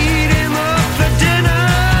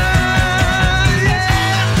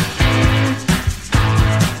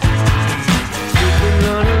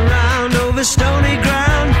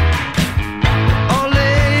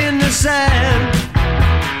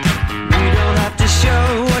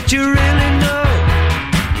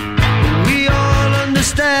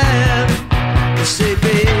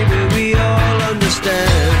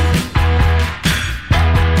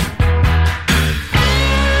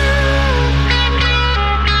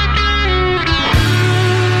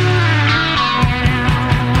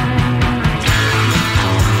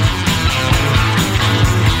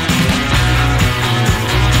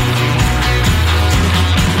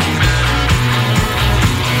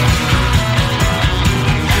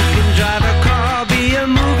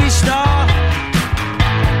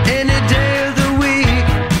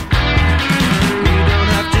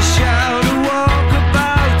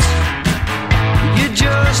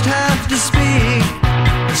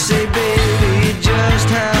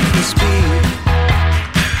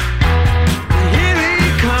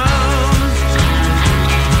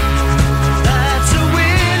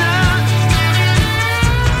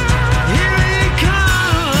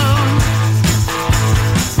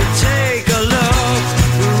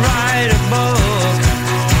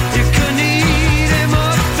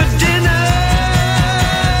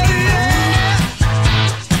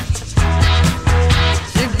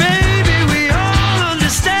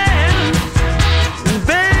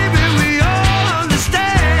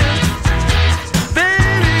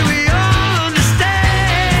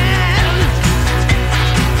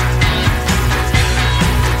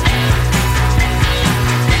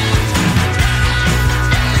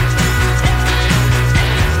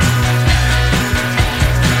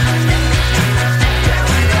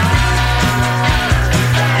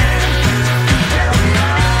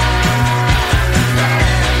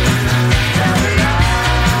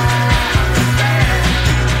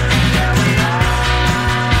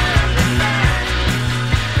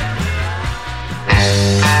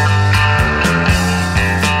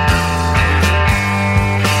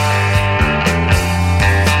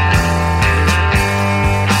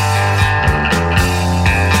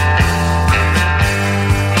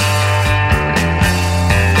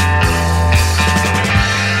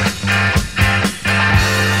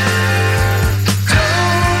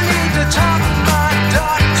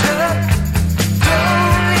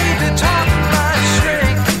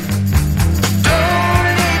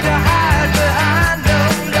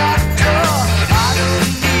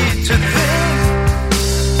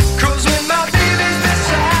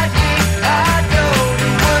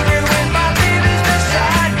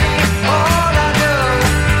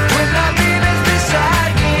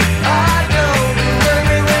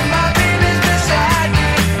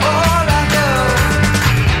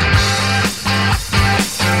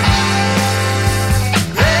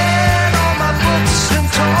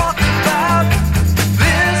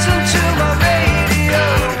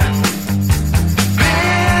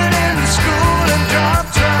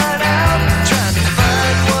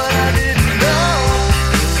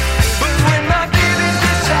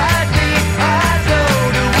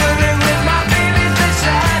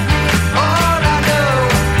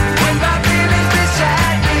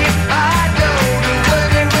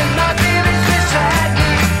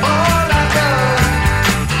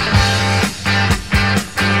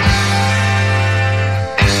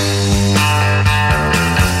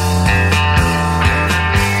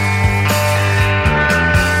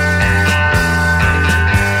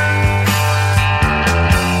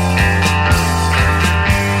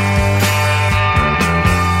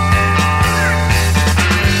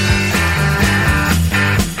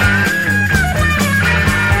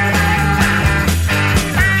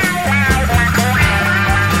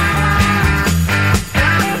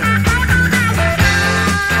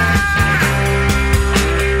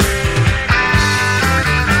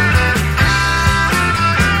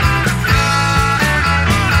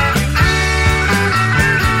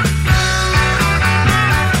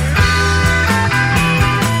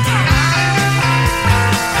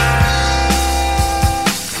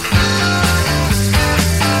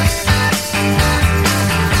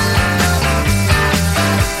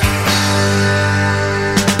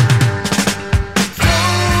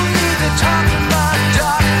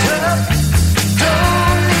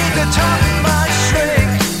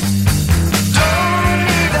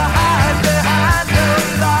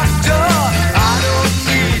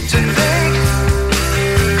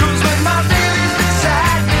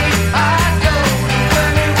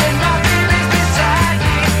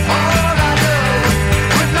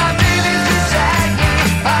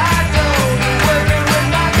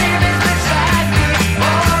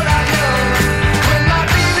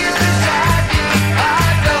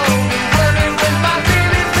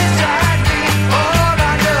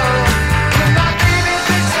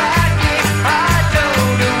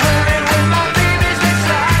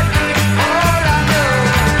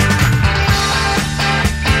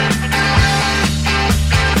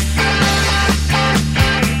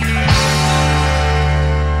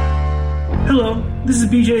This is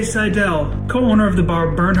BJ Seidel, co-owner of the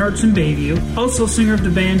bar Bernhardt's in Bayview, also singer of the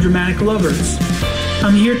band Dramatic Lovers.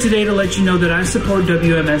 I'm here today to let you know that I support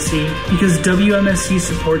WMSE because WMSE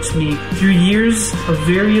supports me through years of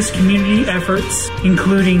various community efforts,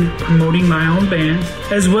 including promoting my own band,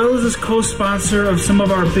 as well as co-sponsor of some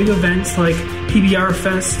of our big events like PBR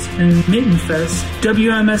Fest and Mitten Fest.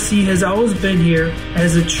 WMSE has always been here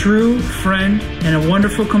as a true friend and a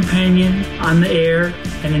wonderful companion on the air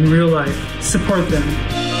and in real life. Support them.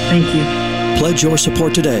 Thank you. Pledge your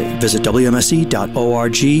support today. Visit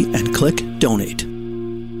WMSE.org and click Donate.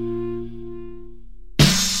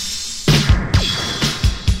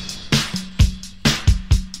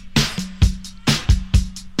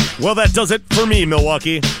 Well, that does it for me,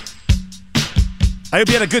 Milwaukee. I hope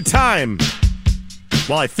you had a good time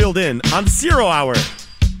while I filled in on Zero Hour.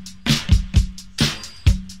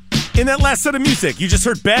 In that last set of music, you just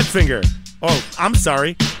heard Badfinger. Oh, I'm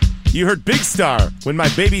sorry. You heard Big Star, When My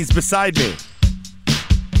Baby's Beside Me.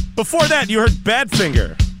 Before that, you heard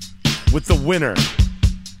Badfinger with The Winner.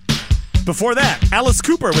 Before that, Alice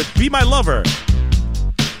Cooper with Be My Lover.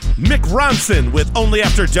 Mick Ronson with Only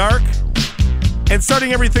After Dark. And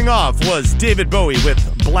starting everything off was David Bowie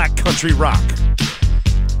with Black Country Rock.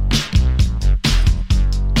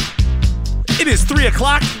 It is 3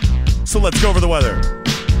 o'clock, so let's go over the weather.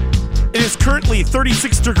 It is currently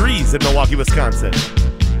 36 degrees in Milwaukee, Wisconsin.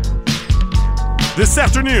 This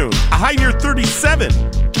afternoon, a high near 37.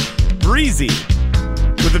 Breezy,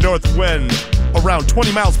 with a north wind around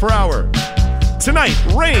 20 miles per hour. Tonight,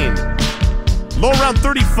 rain, low around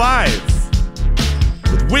 35.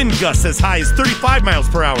 With wind gusts as high as 35 miles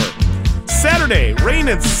per hour. Saturday, rain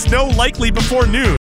and snow likely before noon.